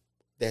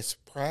that's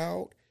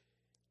proud,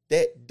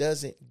 that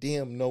doesn't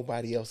dim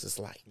nobody else's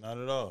light. Not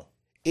at all.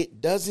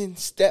 It doesn't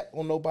step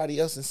on nobody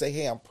else and say,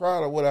 "Hey, I'm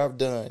proud of what I've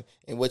done,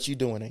 and what you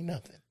doing ain't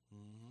nothing."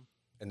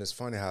 And it's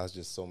funny how it's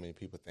just so many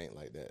people think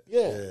like that.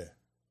 Yeah.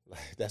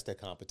 Like that's their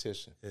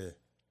competition. Yeah.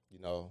 You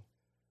know,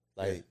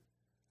 like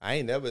I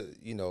ain't never,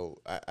 you know,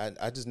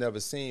 I just never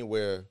seen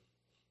where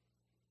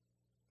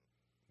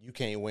you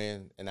can't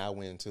win and I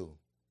win too.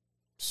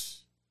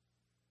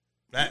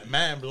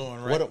 Mind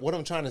blowing, right? What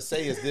I'm trying to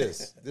say is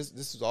this.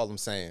 This is all I'm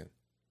saying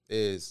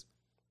is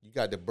you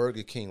got the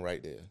Burger King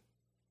right there,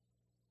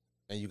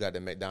 and you got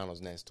the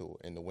McDonald's next to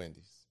it and the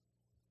Wendy's.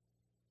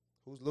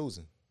 Who's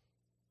losing?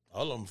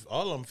 All of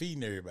them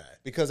feeding everybody.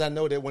 Because I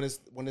know that when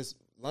it's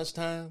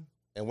lunchtime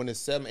and when it's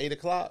 7, 8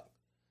 o'clock,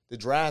 the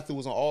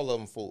drive-throughs on all of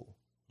them full.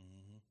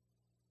 Mm-hmm.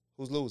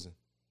 Who's losing?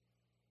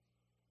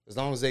 As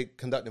long as they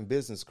conducting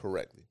business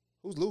correctly.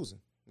 Who's losing?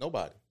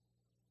 Nobody.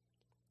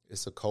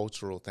 It's a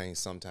cultural thing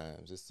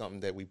sometimes. It's something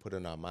that we put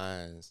in our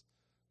minds,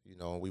 you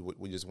know, and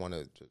we just want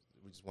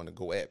to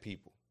go at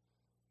people.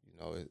 You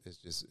know,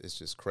 it's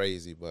just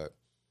crazy, but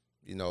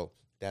you know,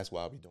 that's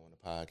why we doing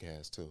the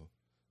podcast too.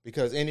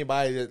 Because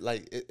anybody that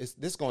like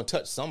this going to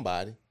touch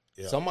somebody.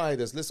 Yeah. Somebody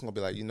that's listening will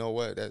be like, you know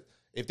what? That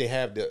if they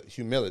have the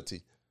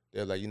humility,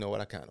 they're like, you know what?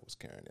 I kind of was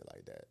carrying it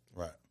like that,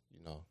 right?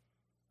 You know,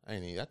 I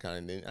ain't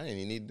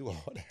even need to do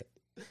all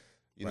that,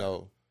 you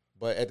know.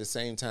 But at the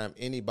same time,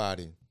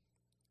 anybody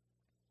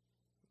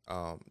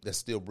that's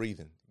still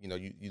breathing, you know,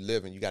 you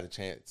live and you got a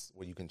chance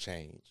where you can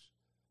change.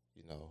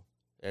 You know,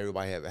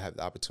 everybody have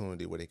the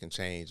opportunity where they can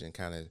change and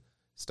kind of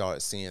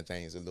start seeing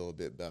things a little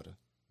bit better,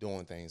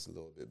 doing things a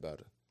little bit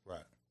better. Right.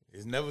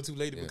 It's never too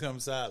late to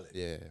become solid.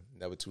 Yeah,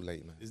 never too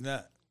late, man. It's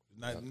not.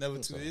 Never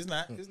too. It's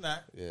not.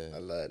 Yeah, I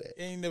love that.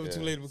 It ain't never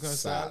too late to become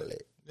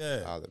solid.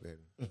 Yeah, solid,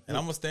 baby. And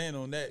I'm gonna stand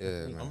on that.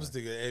 Yeah, I'm gonna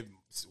stick it.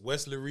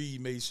 Wesley Reed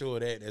made sure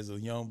that as a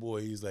young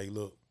boy, he's like,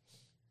 look,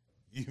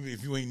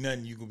 if you ain't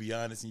nothing, you can be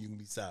honest and you can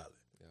be solid.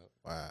 Yep.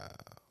 Wow.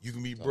 You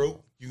can be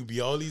broke. You can be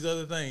all these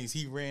other things.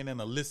 He ran in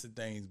a list of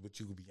things, but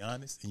you can be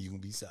honest and you can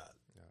be solid.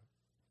 Yeah.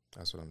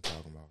 That's what I'm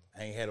talking about.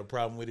 I ain't had a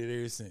problem with it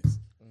ever since.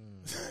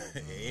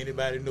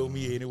 Anybody know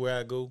me anywhere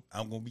I go,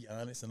 I'm gonna be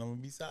honest and I'm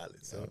gonna be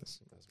solid. So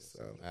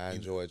I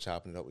enjoy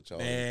chopping it up with y'all.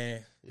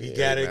 Man, we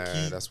gotta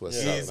keep that's what's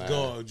it's up,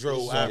 going,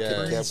 Dro. I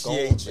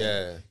appreciate you.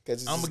 Yeah.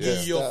 I'm gonna give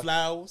you your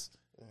flowers.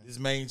 This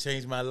man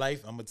changed my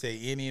life. I'm gonna tell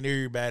any and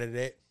everybody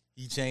that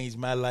he changed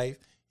my life.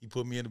 He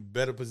put me in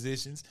better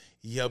positions.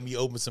 He helped me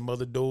open some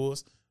other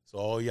doors. So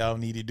all y'all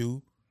need to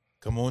do,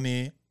 come on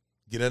in,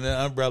 get under the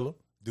umbrella,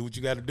 do what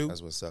you got to do.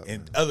 That's what's up.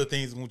 And man. other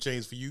things gonna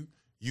change for you.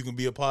 You can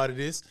be a part of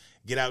this.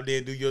 Get out there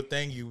and do your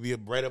thing. You be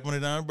right up under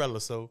the umbrella.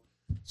 So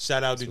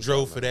shout out to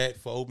Dro for that,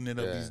 for opening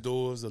up these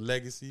doors of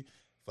legacy,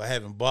 for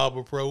having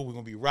Barber Pro. We're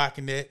gonna be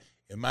rocking that.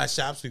 In my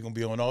shops, we're gonna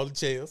be on all the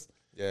chairs.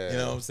 Yeah. You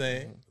know what I'm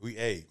saying?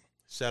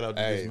 Shout out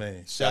to this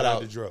man. Shout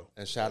out to Dro.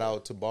 And shout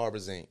out to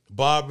Barbers Inc.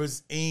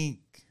 Barbers Inc.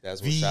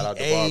 That's what. Shout out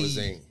to Barbers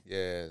Inc.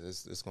 Yeah,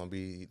 it's gonna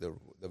be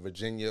the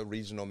Virginia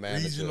regional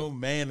manager. Regional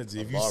manager.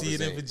 If you see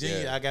it in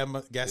Virginia, I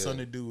got something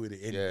to do with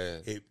it.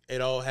 And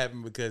it all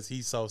happened because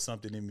he saw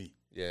something in me.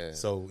 Yeah.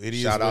 So it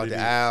is. Shout out to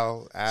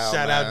Al.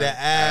 Shout out to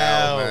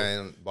Al.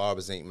 Man.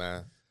 Barbers Inc.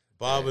 Man.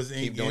 Barbers Inc.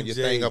 Keep doing your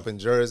thing up in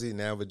Jersey,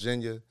 now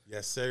Virginia.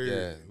 Yes, sir.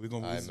 Yeah. We're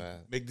gonna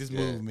make this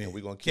move, man. And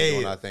we're gonna keep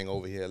doing our thing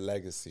over here at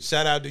Legacy.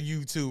 Shout out to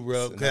you too,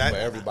 bro. For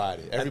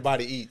everybody.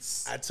 Everybody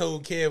eats. I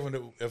told Kev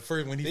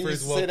when he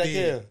first walked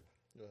in.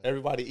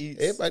 Everybody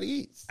eats. Everybody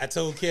eats. I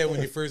told Kev when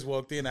he first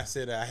walked in, I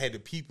said I had to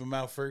peep him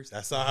out first.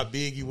 I saw how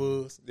big he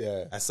was.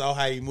 Yeah. I saw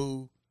how he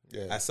moved.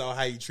 Yeah. I saw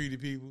how he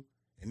treated people.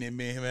 And then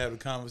me and him have a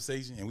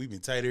conversation, and we've been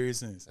tight ever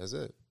since. That's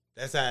it.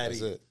 That's how it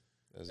is.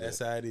 That's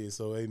how it is.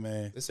 So, hey,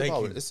 man, it's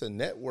a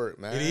network,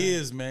 man. It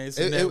is, man. It's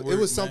a network. It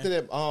was something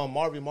that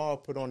Marvin Marr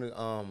put on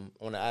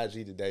the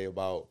IG today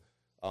about.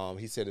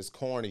 He said it's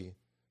corny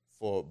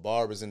for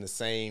barbers in the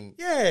same.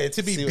 Yeah,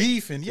 to be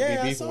beefing. To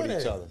be beefing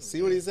with each other.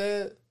 See what he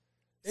said?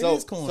 It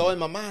is corny. So in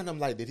my mind, I'm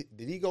like, did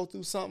he go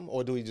through something,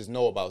 or do he just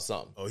know about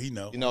something? Oh, he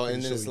know. You know,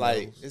 and then it's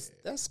like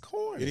that's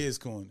corny. It is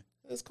corny.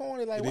 It's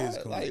corny. Like, it why? Is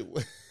corny.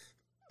 Like,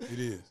 it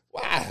is.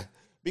 Why?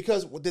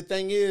 Because the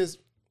thing is,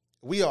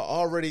 we are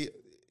already,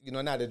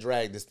 not to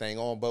drag this thing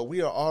on, but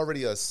we are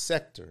already a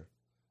sector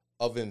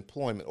of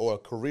employment or a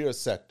career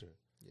sector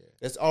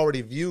that's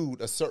already viewed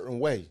a certain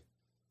way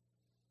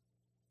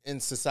in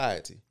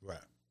society. Right.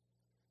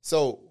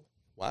 So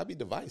why be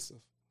divisive?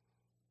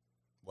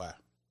 Why?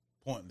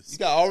 Pointless.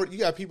 You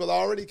got people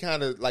already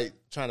kind of like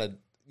trying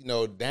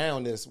to,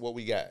 down this what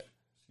we got,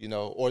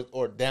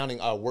 or downing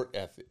our work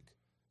ethic.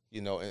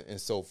 you know, and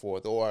so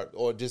forth,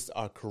 or just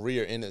our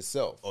career in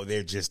itself. Oh,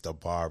 they're just a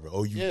barber.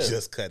 Oh, you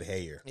just cut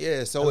hair.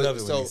 Yeah, so I love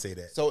it when they say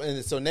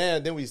that. So now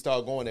then we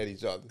start going at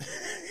each other.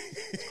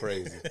 It's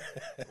crazy.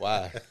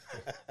 Why?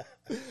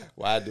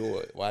 Why do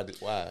it? Why?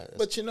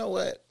 But you know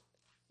what?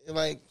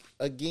 Like,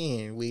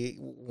 again,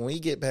 when we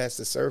get past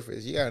the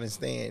surface, you gotta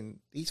understand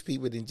these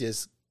people didn't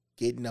just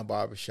get in a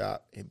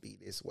barbershop and be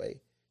this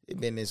way. They've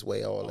been this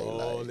way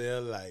all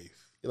their life.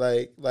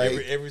 Like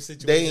every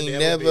situation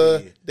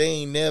they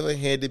ain't never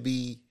had to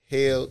be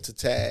held to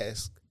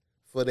task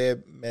for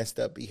their messed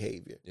up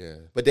behavior. Yeah.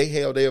 But they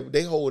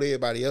hold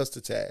everybody else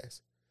to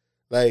task.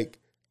 Like,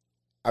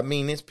 I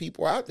mean, there's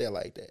people out there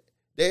like that.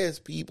 There's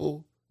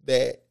people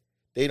that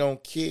they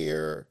don't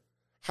care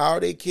how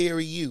they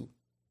carry you.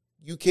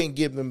 You can't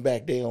give them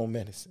back their own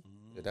medicine.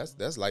 Yeah,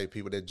 that's like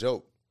people that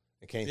joke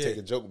and can't take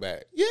a joke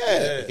back.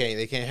 Yeah.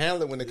 They can't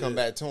handle it when they come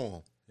back to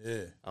them.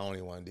 Yeah. I don't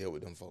even want to deal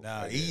with them folks.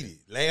 Nah, like eat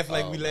that. it. Laugh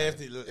like we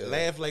laughed.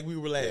 Laugh like we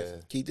were laughing.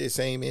 Yeah. Keep that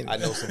same energy. I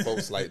know some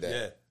folks like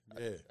that.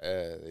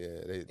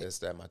 Yeah.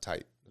 That's my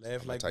type.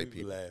 Laugh like type we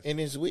people. were laughing. And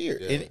it's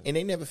weird. Yeah. And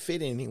they never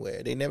fit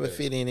anywhere. They never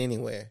fit in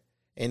anywhere.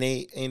 And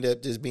they end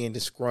up just being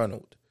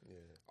disgruntled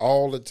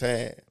all the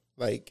time.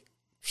 Like,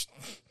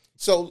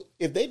 so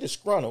if they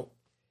disgruntled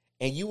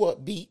and you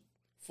upbeat,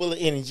 full of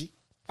energy,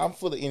 I'm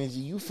full of energy,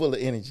 you full of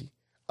energy,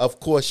 of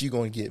course you're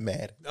going to get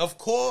mad. Of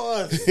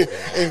course.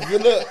 And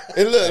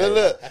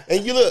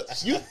you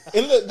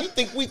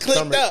think we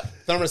clicked up.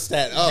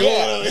 Thermostat up.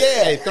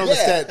 Yeah.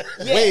 Thermostat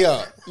way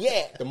up.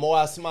 Yeah. The more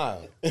I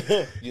smile,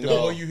 The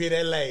more you hear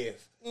that laugh.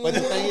 But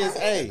the thing is,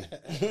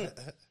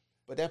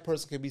 but that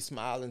person could be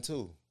smiling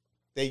too.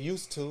 They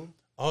used to.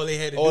 All they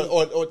had to do,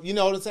 or you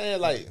know what I'm saying?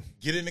 Like,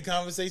 get in the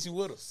conversation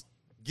with us.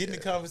 Get in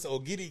the conversation,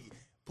 or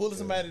pull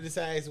somebody to the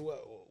side.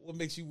 What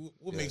makes you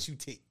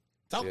tick?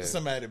 Talk to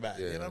somebody about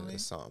it. You know what I mean?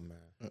 It's something,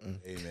 man.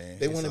 Hey man,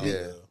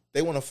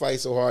 They want to fight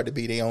so hard to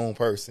be their own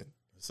person.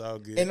 It's all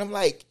good. And I'm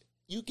like,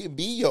 you can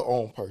be your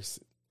own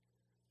person,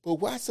 but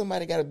why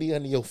somebody got to be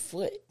under your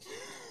foot?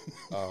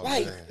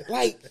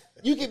 Like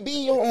you can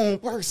be your own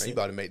person. Man, you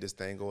about to make this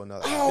thing go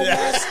another hour. Oh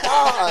my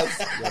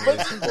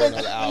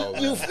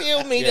stars! You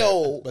feel me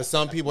though? But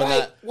some people Like,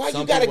 not. why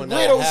some you gotta people grit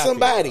not on happy.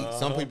 somebody?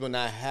 Some people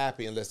not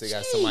happy unless they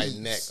got somebody's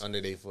neck under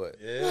their foot.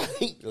 Yeah.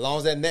 As long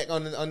as that neck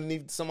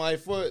underneath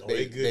somebody's foot,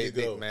 they good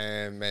to go.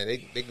 Man, they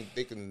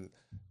can,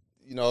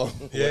 you know,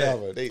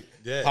 whatever. They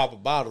pop a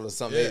bottle or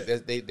something.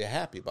 They're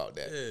happy about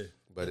that. Yeah.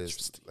 But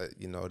it's,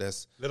 you know,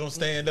 that's Let them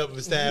stand up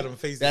and stab them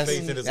face to that's, face,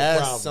 and it's a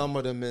that's problem. some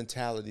of the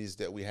mentalities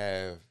that we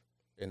have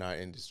in our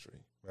industry.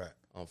 Right.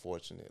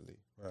 Unfortunately,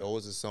 Right.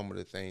 those are some of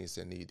the things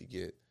that need to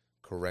get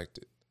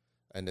corrected.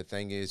 And the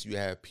thing is, you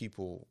have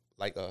people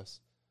like us,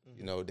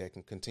 you know, that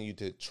can continue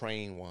to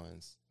train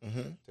ones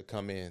to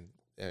come in.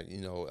 And, you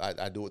know,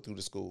 I do it through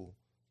the school,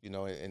 you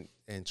know, and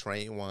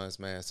train ones,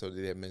 man, so that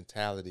their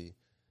mentality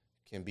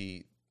can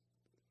be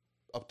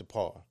up to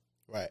par.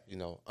 Right. You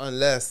know,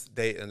 unless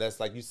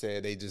like you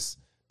said, that's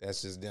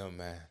just them,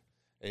 man.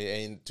 It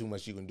ain't too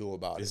much you can do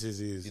about This it.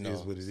 is you know,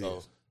 what it is.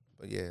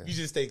 But yeah, You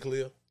just stay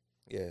clear.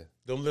 yeah.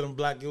 Don't let them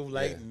block your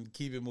light and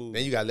keep it moving.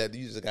 Then you gotta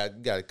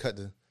cut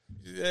the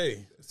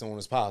Hey, as soon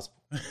as possible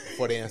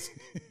before they answer.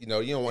 You know,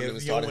 you don't want them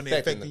to you don't start want it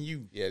affecting affecting them.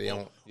 you. Yeah, they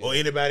don't. or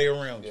anybody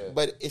around you. Yeah.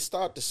 But it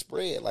start to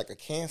spread like a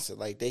cancer.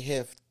 Like they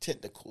have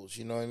tentacles.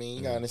 You know what I mean?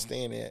 You gotta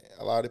understand that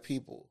a lot of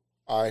people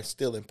are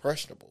still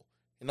impressionable.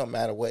 And no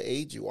matter what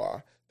age you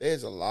are,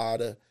 there's a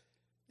lot of.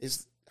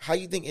 It's how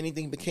you think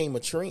anything became a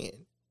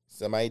trend.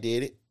 Somebody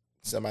did it.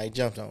 Somebody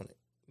jumped on it.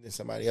 Then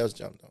somebody else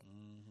jumped on it.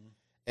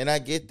 And I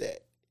get that.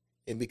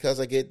 And because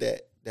I get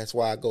that, that's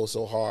why I go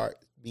so hard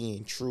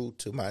being true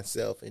to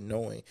myself and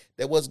knowing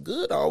that what's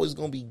good always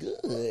going to be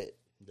good.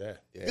 Yeah.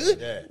 Good.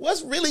 Yeah.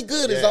 What's really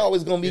good is Yeah.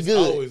 always going to be It's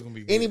good. always gonna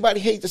be good.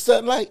 Anybody hate the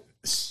sunlight?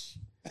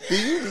 Do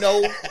you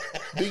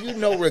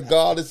know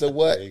regardless of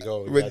what? There you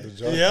go. You got the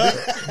joke. Yeah.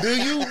 Do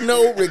you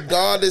know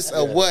regardless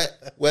of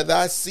what, whether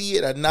I see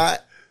it or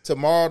not,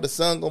 tomorrow the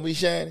sun going to be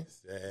shining?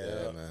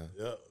 Yeah, man.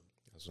 Yeah.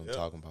 That's what I'm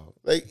talking about.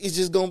 Like, it's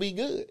just going to be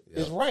good.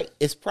 It's right.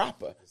 It's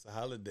proper. It's a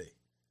holiday.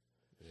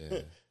 Yeah.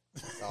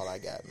 That's all I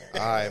got, man. All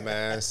right,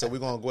 man. So we're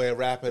gonna go ahead and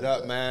wrap it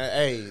up, man.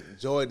 Hey,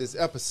 enjoyed this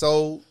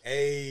episode.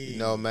 Hey. You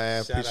know,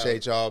 man. Shout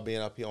Appreciate y'all being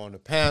up here on the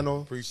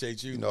panel.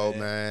 Appreciate you, You know,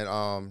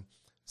 man.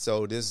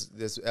 So this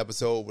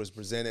episode was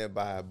presented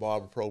by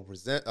Barber Pro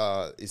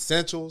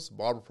Essentials,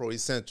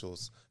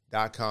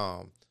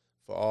 barberproessentials.com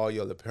for all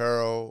your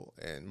apparel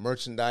and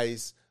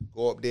merchandise.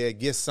 Go up there,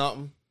 get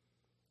something.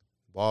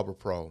 Barber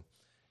Pro.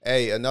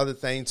 Hey, another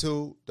thing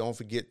too, don't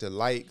forget to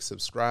like,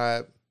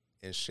 subscribe,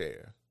 and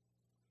share.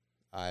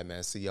 All right,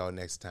 man. See y'all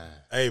next time.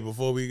 Hey,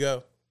 before we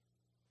go,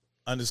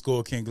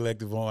 _ King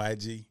Collective on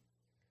IG.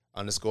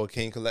 _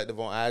 King Collective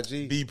on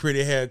IG. Be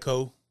Pretty Hair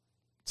Co.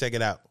 Check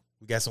it out.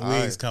 We got some All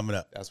wigs right. coming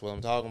up. That's what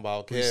I'm talking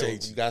about. Appreciate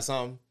Kev, you. you got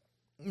something?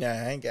 Nah,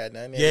 I ain't got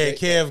nothing. Yeah,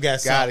 Kev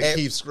got Gotta something.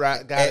 keep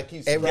scribing. Gotta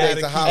keep every scribing. day's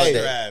a Gotta keep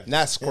holiday. striving.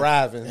 Not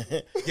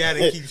scribing.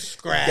 Gotta keep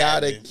scribing.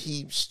 Gotta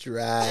keep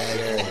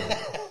striving.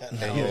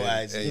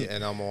 On IG.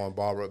 and I'm on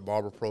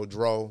Barber Pro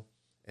Dro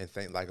and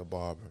Think Like a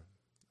Barber.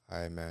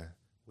 All right, man.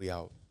 We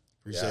out.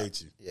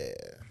 Appreciate you. Yeah.